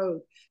on the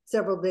road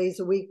several days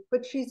a week,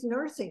 but she's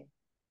nursing.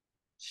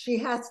 She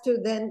has to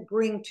then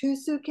bring 2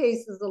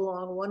 suitcases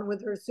along, one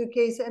with her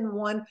suitcase and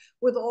one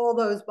with all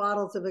those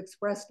bottles of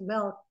expressed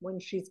milk when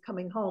she's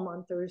coming home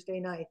on Thursday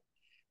night.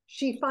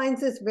 She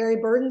finds this very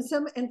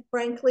burdensome, and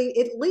frankly,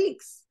 it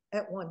leaks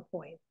at one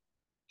point.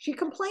 She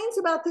complains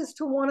about this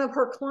to one of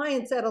her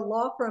clients at a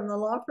law firm. The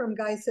law firm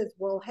guy says,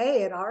 well,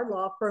 hey, at our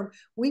law firm,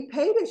 we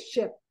pay to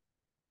ship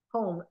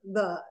home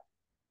the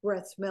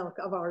breast milk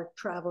of our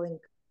traveling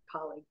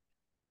colleague.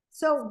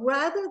 So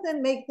rather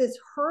than make this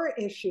her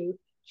issue,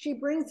 she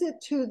brings it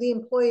to the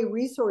employee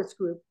resource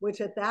group,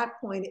 which at that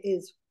point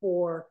is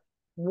for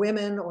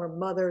women or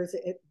mothers.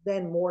 It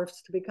then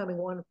morphs to becoming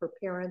one for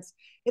parents.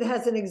 It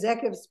has an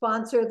executive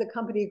sponsor. The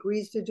company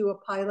agrees to do a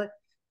pilot.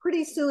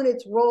 Pretty soon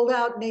it's rolled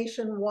out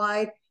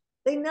nationwide.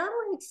 They not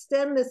only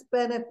extend this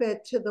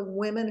benefit to the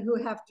women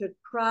who have to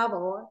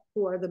travel,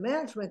 who are the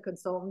management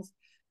consultants,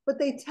 but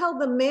they tell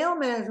the male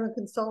management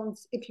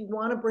consultants, if you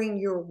want to bring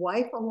your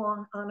wife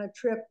along on a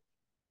trip,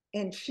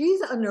 and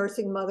she's a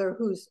nursing mother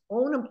whose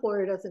own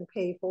employer doesn't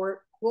pay for it,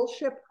 we'll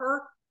ship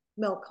her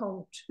milk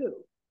home too.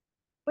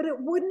 But it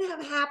wouldn't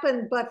have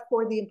happened but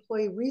for the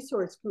employee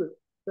resource group,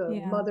 the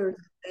mothers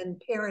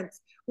and parents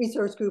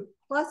resource group,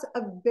 plus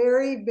a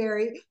very,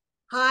 very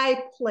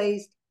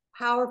high-placed,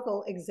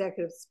 powerful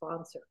executive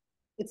sponsor.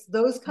 It's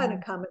those kind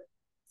of comments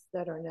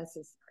that are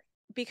necessary.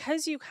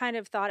 Because you kind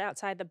of thought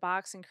outside the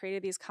box and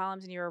created these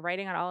columns and you were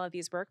writing on all of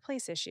these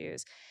workplace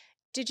issues,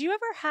 did you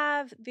ever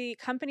have the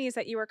companies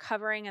that you were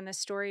covering and the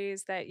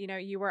stories that,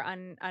 you were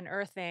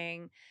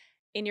unearthing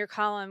in your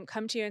column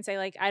come to you and say,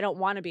 like, I don't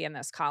want to be in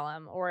this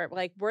column? Or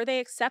like, were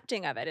they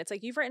accepting of it? It's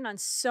like, you've written on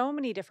so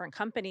many different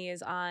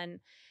companies on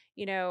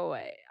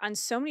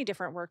so many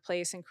different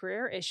workplace and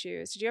career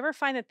issues. Did you ever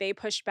find that they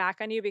pushed back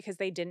on you because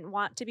they didn't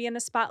want to be in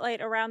the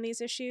spotlight around these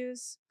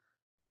issues?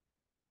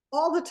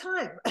 All the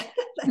time.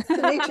 That's the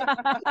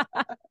nature.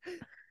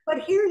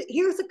 But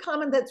here's a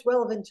comment that's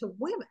relevant to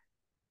women.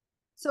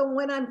 So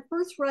when I'm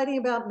first writing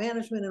about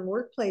management and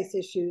workplace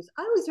issues,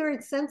 I was very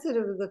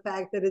sensitive to the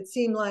fact that it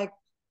seemed like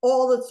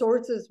all the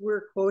sources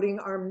we're quoting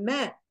are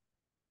men.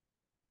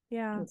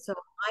 Yeah. And so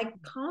I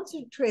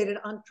concentrated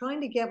on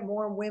trying to get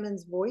more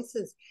women's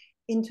voices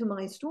into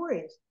my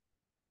stories.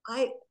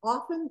 I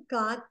often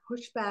got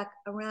pushback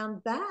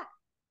around that.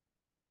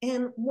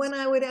 And when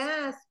I would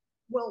ask,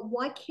 well,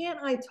 why can't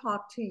I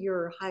talk to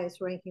your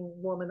highest ranking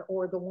woman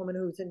or the woman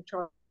who's in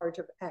charge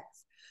of X?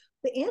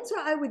 The answer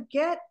I would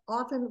get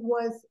often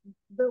was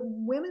the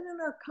women in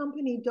our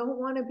company don't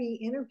want to be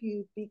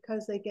interviewed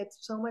because they get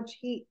so much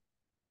heat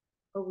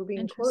over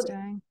being quoted.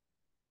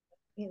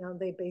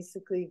 They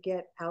basically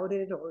get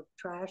outed or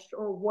trashed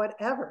or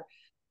whatever.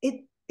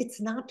 It's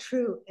not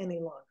true any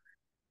longer.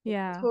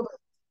 Yeah. Totally.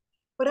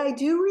 But I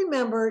do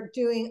remember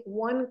doing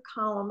one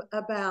column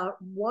about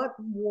what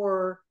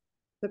were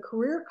the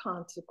career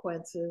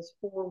consequences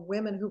for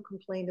women who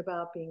complained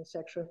about being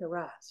sexually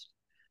harassed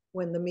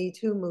when the Me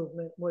Too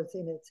movement was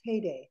in its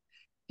heyday.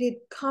 Did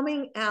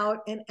coming out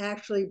and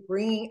actually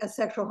bringing a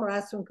sexual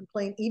harassment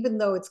complaint, even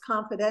though it's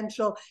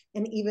confidential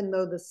and even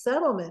though the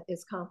settlement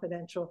is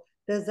confidential,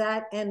 does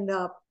that end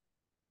up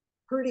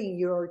hurting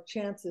your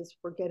chances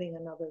for getting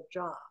another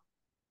job?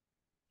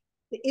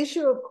 The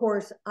issue, of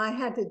course, I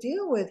had to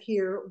deal with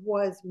here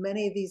was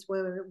many of these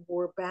women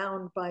were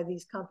bound by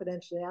these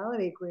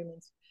confidentiality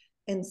agreements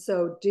and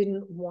so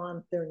didn't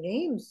want their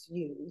names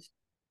used.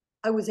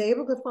 I was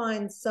able to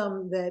find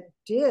some that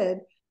did.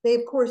 They,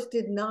 of course,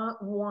 did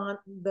not want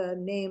the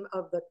name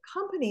of the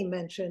company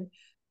mentioned,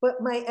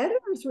 but my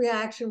editor's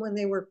reaction when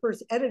they were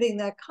first editing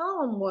that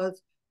column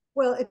was,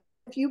 well,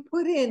 if you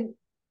put in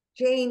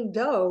Jane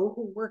Doe,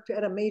 who worked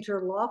at a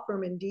major law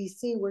firm in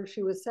DC where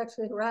she was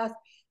sexually harassed,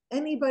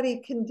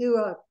 anybody can do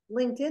a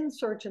LinkedIn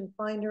search and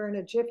find her in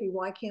a jiffy.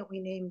 Why can't we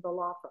name the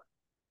law firm?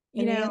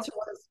 And the answer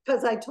was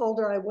because I told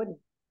her I wouldn't.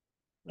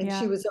 And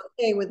she was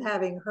okay with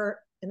having her,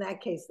 in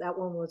that case, that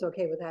woman was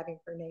okay with having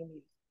her name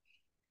used.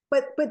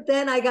 But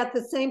then I got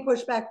the same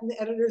pushback from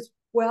the editors.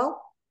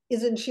 Well,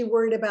 isn't she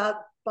worried about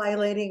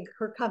violating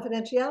her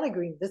confidentiality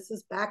agreement? This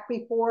is back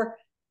before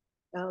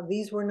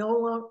these were no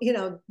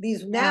longer,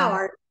 these now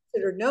are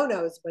considered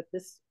no-nos, but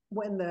this,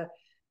 when the,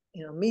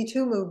 Me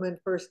Too movement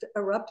first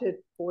erupted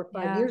 4 or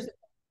 5 years ago,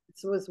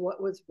 this was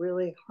what was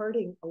really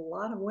hurting a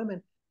lot of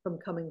women from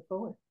coming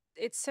forward.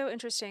 It's so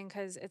interesting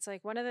because it's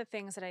like one of the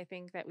things that I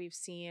think that we've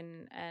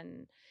seen,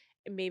 and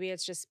maybe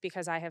it's just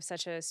because I have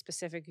such a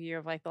specific view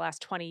of like the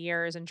last 20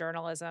 years in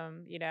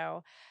journalism,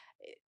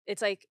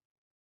 it's like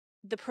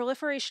the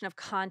proliferation of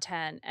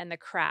content and the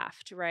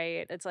craft,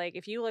 right? It's like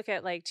if you look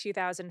at like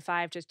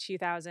 2005 to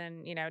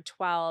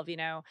 2012,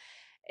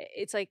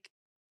 it's like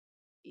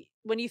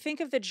when you think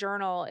of the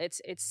journal, it's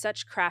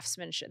such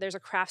craftsmanship. There's a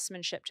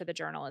craftsmanship to the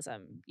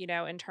journalism,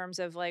 in terms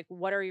of like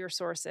what are your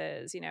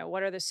sources,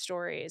 what are the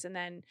stories, and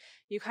then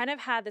you kind of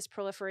had this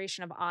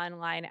proliferation of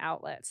online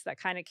outlets that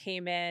kind of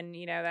came in,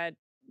 that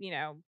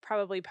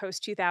probably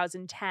post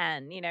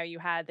 2010. You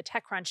had the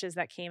Tech Crunches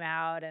that came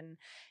out, and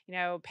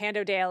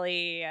Pando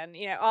Daily, and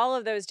all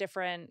of those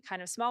different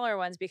kind of smaller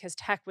ones because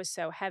tech was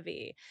so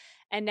heavy,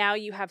 and now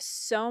you have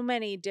so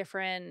many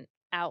different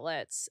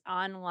outlets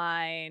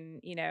online.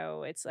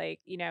 It's like,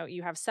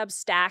 you have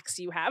Substacks,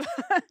 you have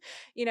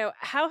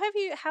how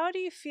do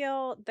you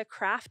feel the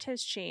craft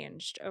has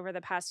changed over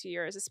the past few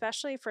years,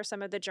 especially for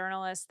some of the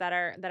journalists that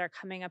are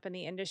coming up in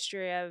the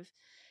industry of,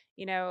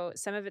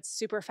 some of it's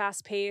super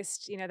fast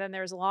paced, then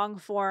there's long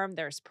form,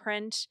 there's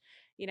print.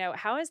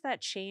 How has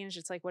that changed?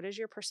 It's like, what is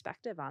your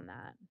perspective on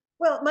that?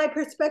 Well, my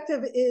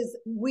perspective is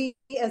we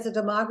as a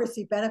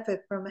democracy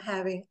benefit from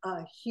having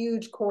a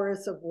huge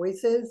chorus of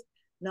voices,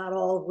 not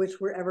all of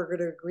which we're ever going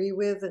to agree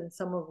with, and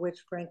some of which,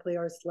 frankly,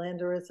 are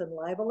slanderous and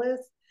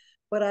libelous.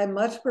 But I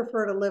much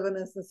prefer to live in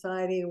a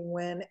society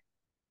when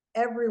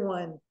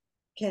everyone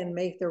can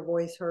make their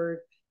voice heard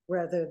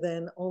rather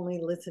than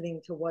only listening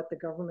to what the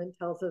government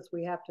tells us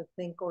we have to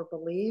think or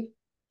believe.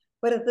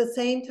 But at the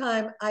same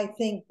time, I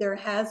think there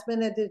has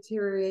been a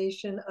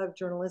deterioration of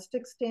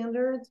journalistic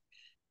standards,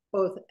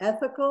 both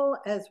ethical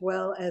as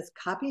well as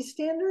copy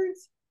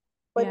standards.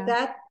 But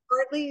that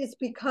partly is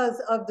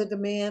because of the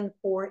demand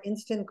for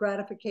instant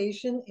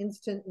gratification,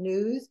 instant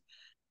news,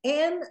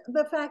 and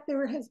the fact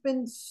there has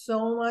been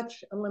so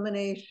much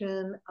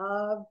elimination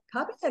of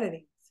copy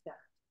editing staff.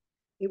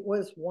 It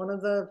was one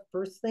of the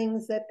first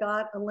things that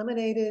got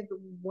eliminated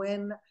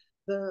when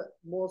the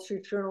Wall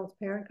Street Journal's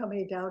parent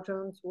company, Dow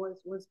Jones,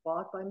 was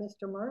bought by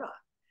Mr. Murdoch.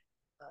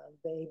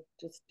 They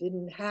just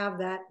didn't have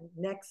that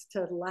next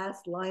to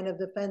last line of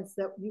defense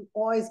that you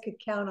always could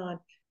count on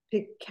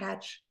to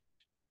catch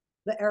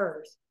the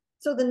errors.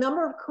 So the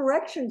number of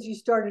corrections you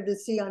started to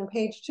see on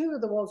page 2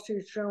 of the Wall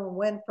Street Journal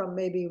went from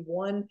maybe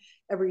 1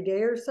 every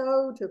day or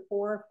so to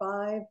 4 or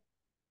 5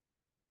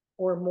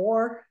 or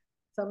more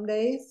some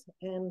days.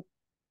 And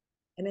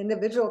an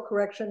individual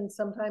correction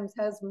sometimes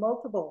has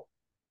multiple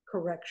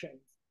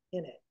corrections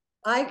in it.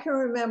 I can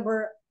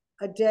remember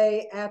a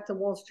day at the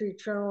Wall Street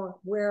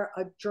Journal where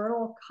a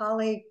journal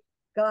colleague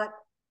got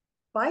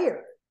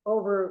fired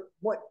over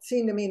what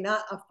seemed to me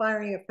not a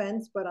firing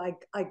offense, but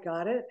I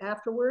got it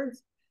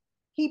afterwards.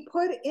 He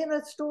put in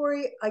a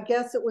story, I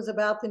guess it was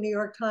about the New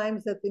York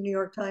Times, that the New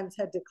York Times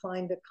had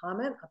declined to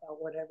comment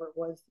about whatever it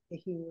was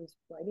he was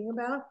writing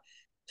about.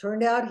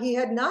 Turned out he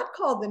had not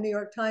called the New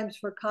York Times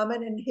for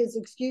comment, and his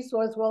excuse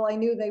was, well, I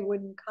knew they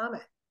wouldn't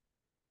comment.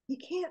 You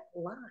can't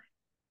lie.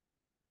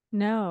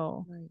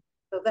 No. Right.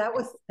 So that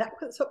was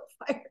a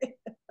firing.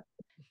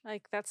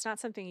 Like, that's not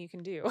something you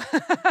can do.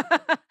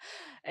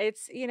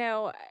 It's,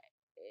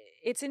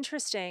 it's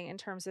interesting in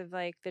terms of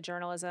like the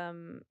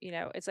journalism,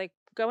 it's like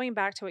going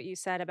back to what you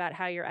said about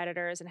how your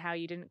editors and how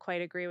you didn't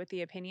quite agree with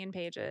the opinion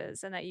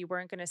pages and that you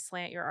weren't going to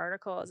slant your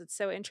articles. It's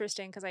so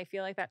interesting because I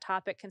feel like that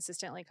topic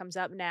consistently comes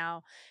up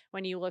now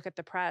when you look at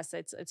the press.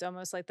 It's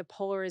almost like the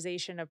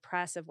polarization of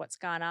press of what's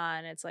gone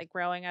on. It's like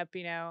growing up,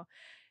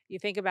 you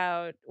think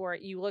about, or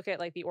you look at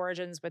like the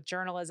origins with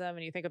journalism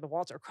and you think of the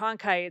Walter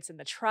Cronkites and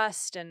the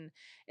trust. And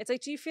it's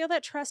like, do you feel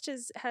that trust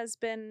has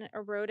been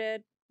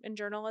eroded in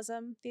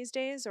journalism these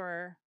days?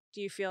 Or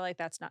do you feel like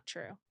that's not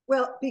true?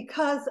 Well,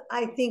 because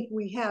I think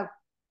we have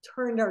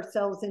turned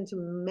ourselves into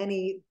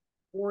many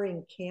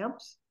warring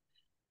camps.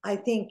 I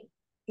think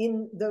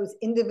in those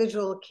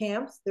individual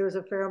camps, there's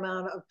a fair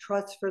amount of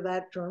trust for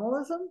that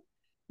journalism.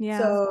 Yeah.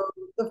 So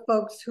the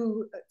folks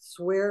who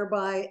swear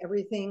by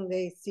everything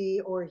they see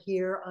or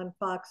hear on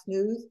Fox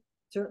News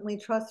certainly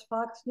trust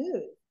Fox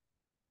News.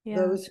 Yeah.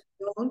 Those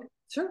who don't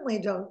certainly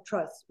don't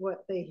trust what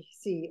they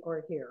see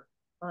or hear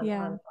on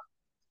Fox.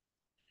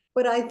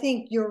 But I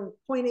think your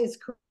point is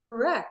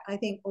correct. I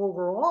think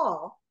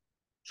overall,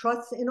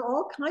 trust in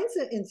all kinds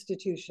of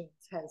institutions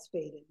has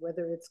faded,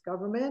 whether it's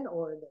government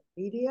or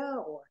the media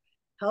or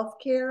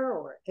healthcare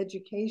or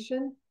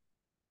education.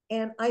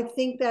 And I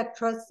think that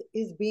trust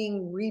is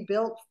being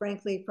rebuilt,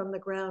 frankly, from the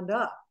ground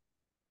up.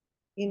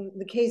 In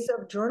the case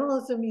of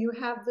journalism, you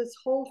have this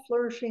whole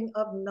flourishing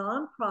of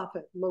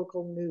nonprofit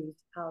local news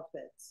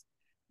outfits.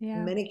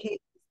 In many cases,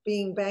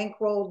 being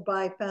bankrolled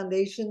by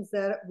foundations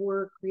that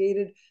were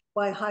created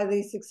by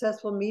highly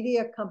successful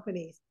media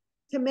companies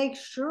to make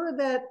sure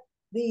that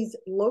these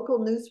local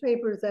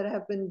newspapers that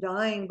have been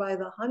dying by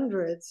the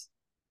hundreds,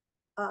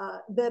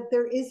 that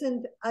there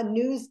isn't a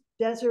news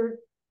desert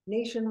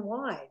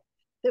nationwide,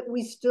 that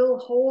we still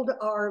hold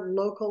our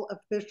local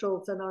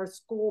officials and our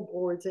school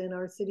boards and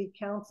our city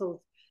councils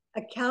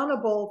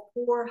accountable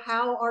for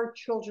how our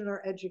children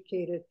are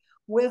educated,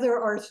 whether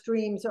our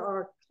streams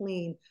are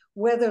clean,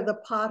 whether the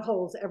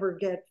potholes ever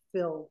get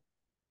filled.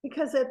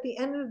 Because at the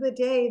end of the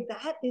day,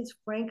 that is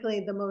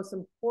frankly the most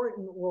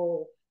important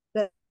role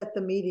that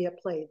the media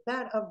plays,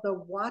 that of the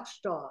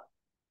watchdog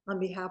on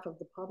behalf of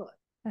the public.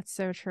 That's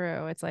so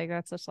true. It's like,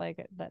 that's just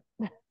like that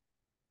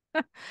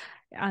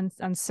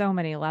on so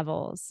many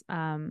levels.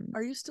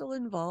 Are you still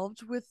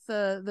involved with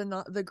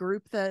the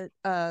group that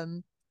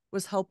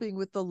was helping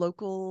with the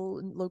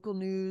local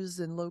news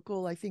and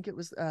local? I think it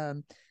was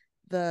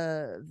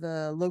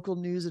the local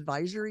news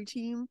advisory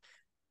team.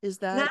 Is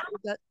that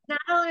now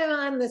I'm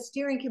on the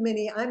steering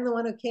committee? I'm the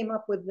one who came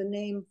up with the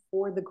name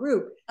for the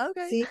group.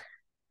 Okay. See,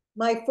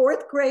 my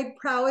fourth grade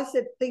prowess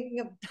at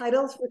thinking of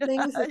titles for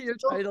things. Your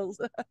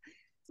titles.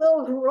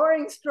 Still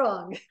roaring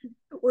strong.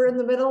 We're in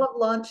the middle of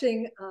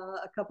launching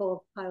a couple of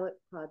pilot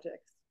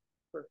projects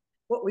for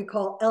what we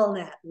call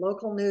LNAT,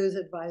 Local News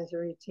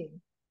Advisory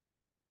Team.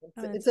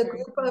 It's a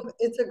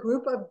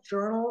group of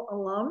journal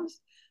alums.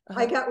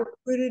 I got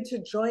recruited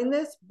to join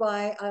this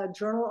by a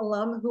journal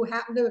alum who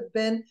happened to have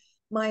been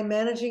my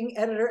managing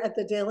editor at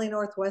the Daily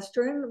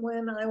Northwestern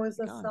when I was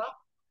a sophomore.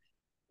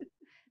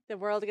 The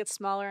world gets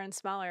smaller and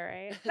smaller,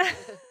 right?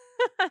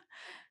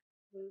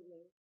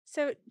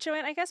 So,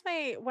 Joann, I guess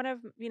one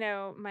of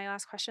my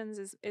last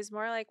questions is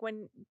more like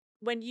when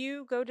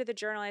you go to the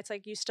journal, it's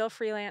like you still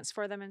freelance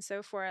for them and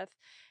so forth.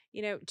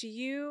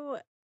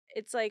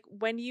 It's like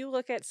when you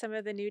look at some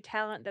of the new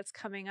talent that's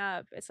coming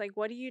up, it's like,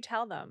 what do you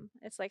tell them?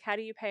 It's like, how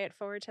do you pay it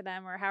forward to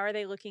them, or how are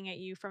they looking at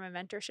you from a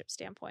mentorship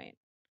standpoint?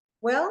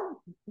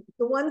 Well,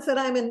 the ones that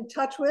I'm in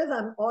touch with,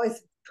 I'm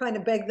always trying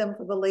to beg them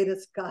for the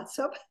latest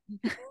gossip.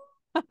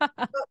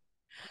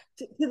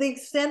 To the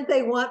extent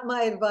they want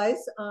my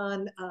advice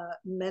on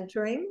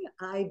mentoring,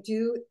 I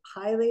do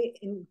highly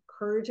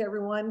encourage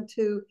everyone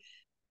to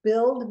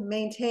build,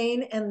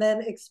 maintain, and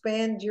then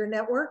expand your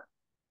network.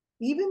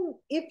 Even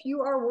if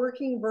you are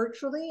working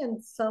virtually,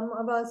 and some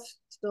of us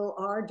still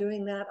are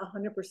doing that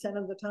 100%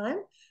 of the time,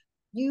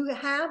 you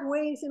have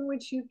ways in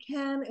which you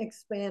can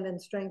expand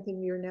and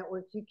strengthen your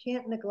network. You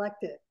can't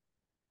neglect it.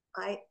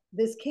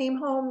 This came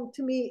home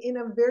to me in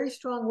a very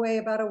strong way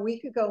about a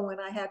week ago when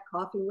I had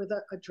coffee with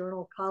a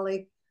journal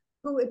colleague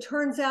who, it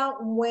turns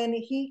out, when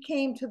he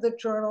came to the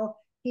journal,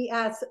 he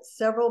asked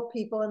several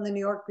people in the New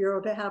York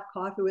bureau to have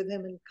coffee with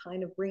him and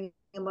kind of bring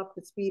him up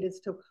to speed as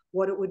to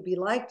what it would be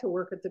like to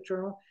work at the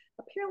journal.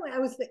 Apparently, I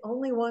was the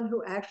only one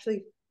who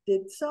actually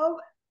did so.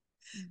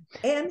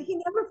 And he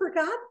never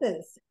forgot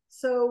this.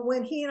 So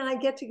when he and I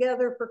get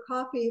together for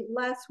coffee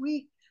last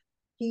week,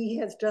 he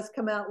has just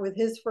come out with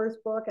his first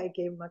book. I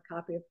gave him a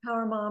copy of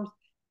Power Moms.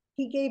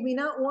 He gave me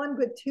not one,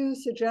 but two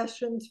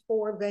suggestions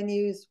for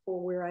venues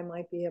for where I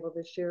might be able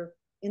to share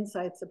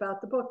insights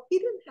about the book. He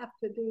didn't have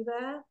to do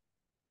that,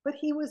 but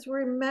he was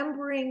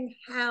remembering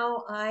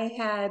how I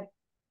had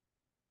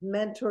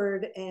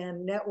mentored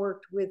and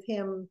networked with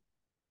him,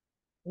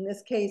 in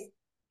this case,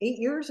 8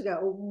 years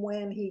ago,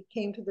 when he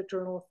came to the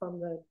journal from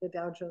the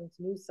Dow Jones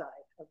News side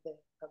of the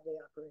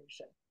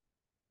operation.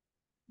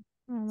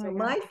 So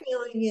my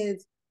feeling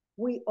is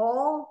we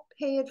all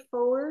pay it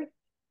forward,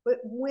 but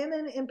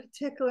women in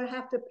particular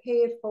have to pay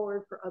it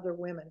forward for other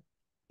women.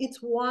 It's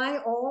why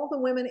all the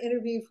women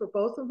interviewed for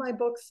both of my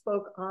books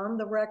spoke on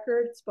the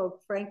record, spoke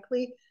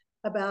frankly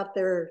about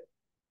their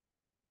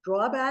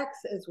drawbacks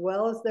as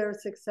well as their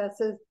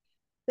successes.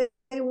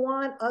 They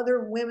want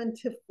other women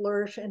to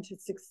flourish and to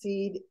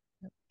succeed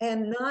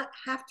and not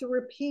have to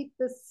repeat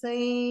the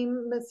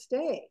same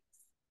mistakes.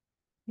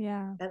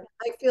 Yeah. And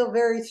I feel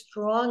very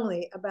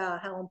strongly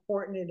about how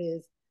important it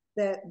is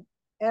that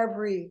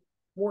every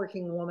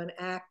working woman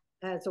act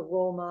as a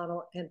role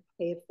model and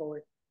pay it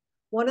forward.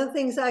 One of the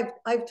things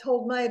I've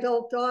told my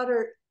adult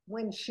daughter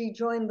when she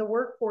joined the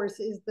workforce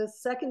is the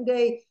second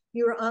day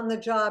you're on the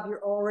job,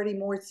 you're already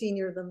more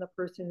senior than the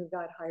person who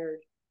got hired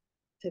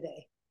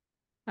today.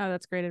 Oh,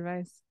 that's great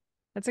advice.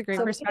 That's a great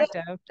So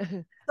perspective.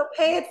 So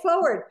pay it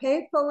forward. Pay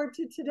it forward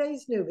to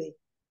today's newbie.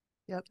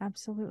 Yep.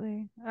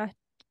 Absolutely.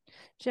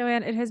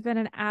 Joann, it has been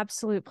an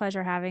absolute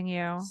pleasure having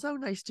you. So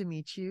nice to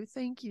meet you.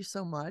 Thank you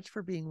so much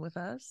for being with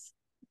us.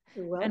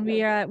 You're welcome.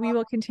 And we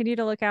will continue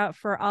to look out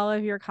for all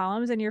of your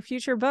columns and your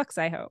future books,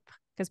 I hope,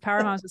 because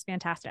Power Moms was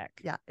fantastic.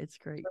 Yeah, it's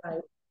great.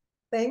 Right.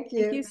 Thank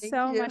you. Thank you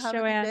so much, Have a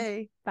good Joann.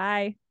 day.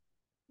 Bye.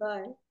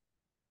 Bye.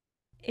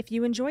 If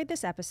you enjoyed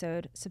this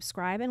episode,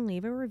 subscribe and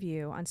leave a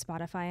review on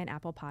Spotify and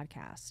Apple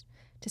Podcasts.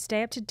 To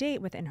stay up to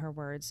date with In Her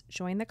Words,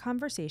 join the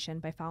conversation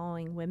by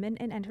following Women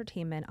in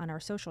Entertainment on our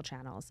social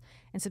channels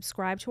and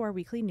subscribe to our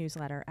weekly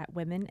newsletter at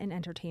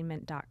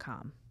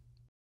womeninentertainment.com.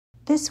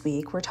 This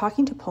week, we're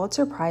talking to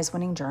Pulitzer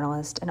Prize-winning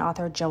journalist and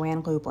author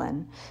Joann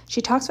Lublin.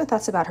 She talks with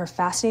us about her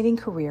fascinating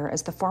career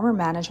as the former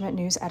management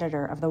news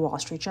editor of the Wall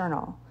Street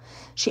Journal.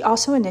 She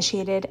also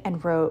initiated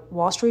and wrote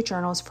Wall Street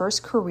Journal's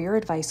first career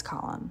advice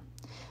column.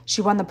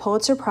 She won the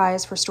Pulitzer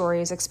Prize for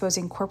stories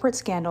exposing corporate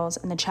scandals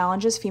and the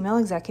challenges female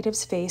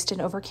executives faced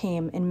and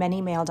overcame in many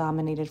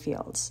male-dominated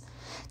fields.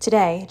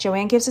 Today,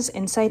 Joann gives us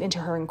insight into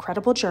her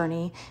incredible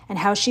journey and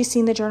how she's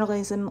seen the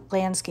journalism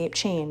landscape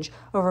change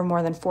over a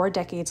more than 4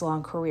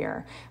 decades-long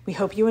career. We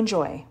hope you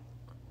enjoy.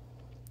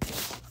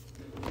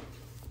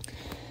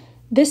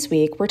 This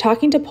week, we're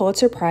talking to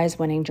Pulitzer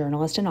Prize-winning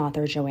journalist and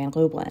author Joann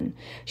Lublin.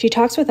 She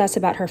talks with us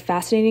about her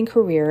fascinating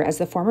career as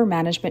the former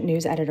management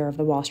news editor of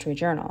the Wall Street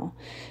Journal.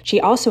 She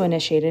also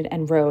initiated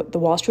and wrote the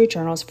Wall Street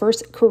Journal's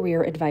first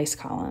career advice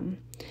column.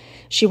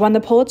 She won the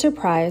Pulitzer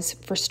Prize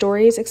for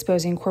stories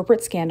exposing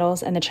corporate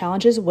scandals and the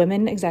challenges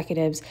women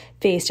executives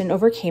faced and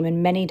overcame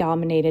in many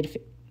dominated...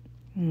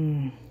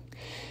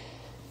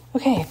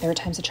 Okay, third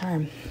time's a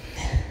charm.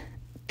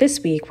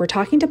 This week, we're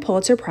talking to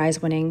Pulitzer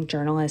Prize-winning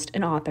journalist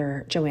and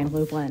author Joann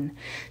Lublin.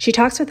 She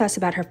talks with us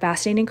about her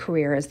fascinating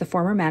career as the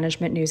former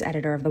management news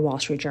editor of the Wall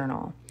Street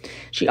Journal.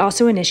 She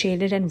also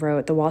initiated and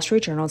wrote the Wall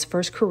Street Journal's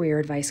first career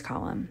advice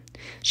column.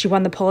 She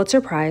won the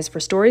Pulitzer Prize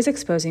for stories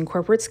exposing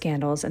corporate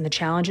scandals and the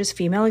challenges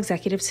female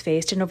executives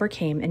faced and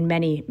overcame in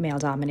many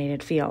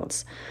male-dominated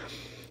fields.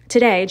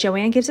 Today,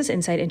 Joann gives us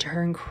insight into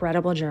her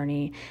incredible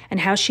journey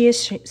and how she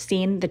has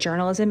seen the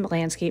journalism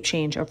landscape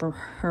change over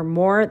her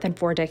more than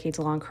 4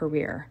 decades-long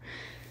career.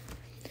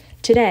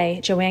 Today,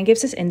 Joann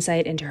gives us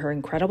insight into her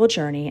incredible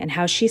journey and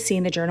how she's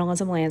seen the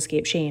journalism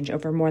landscape change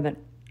over more than...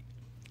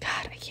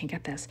 God, I can't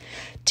get this.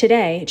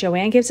 Today,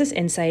 Joann gives us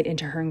insight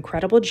into her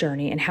incredible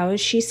journey and how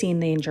she's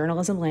seen the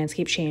journalism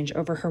landscape change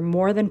over her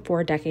more than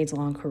 4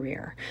 decades-long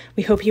career.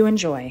 We hope you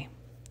enjoy.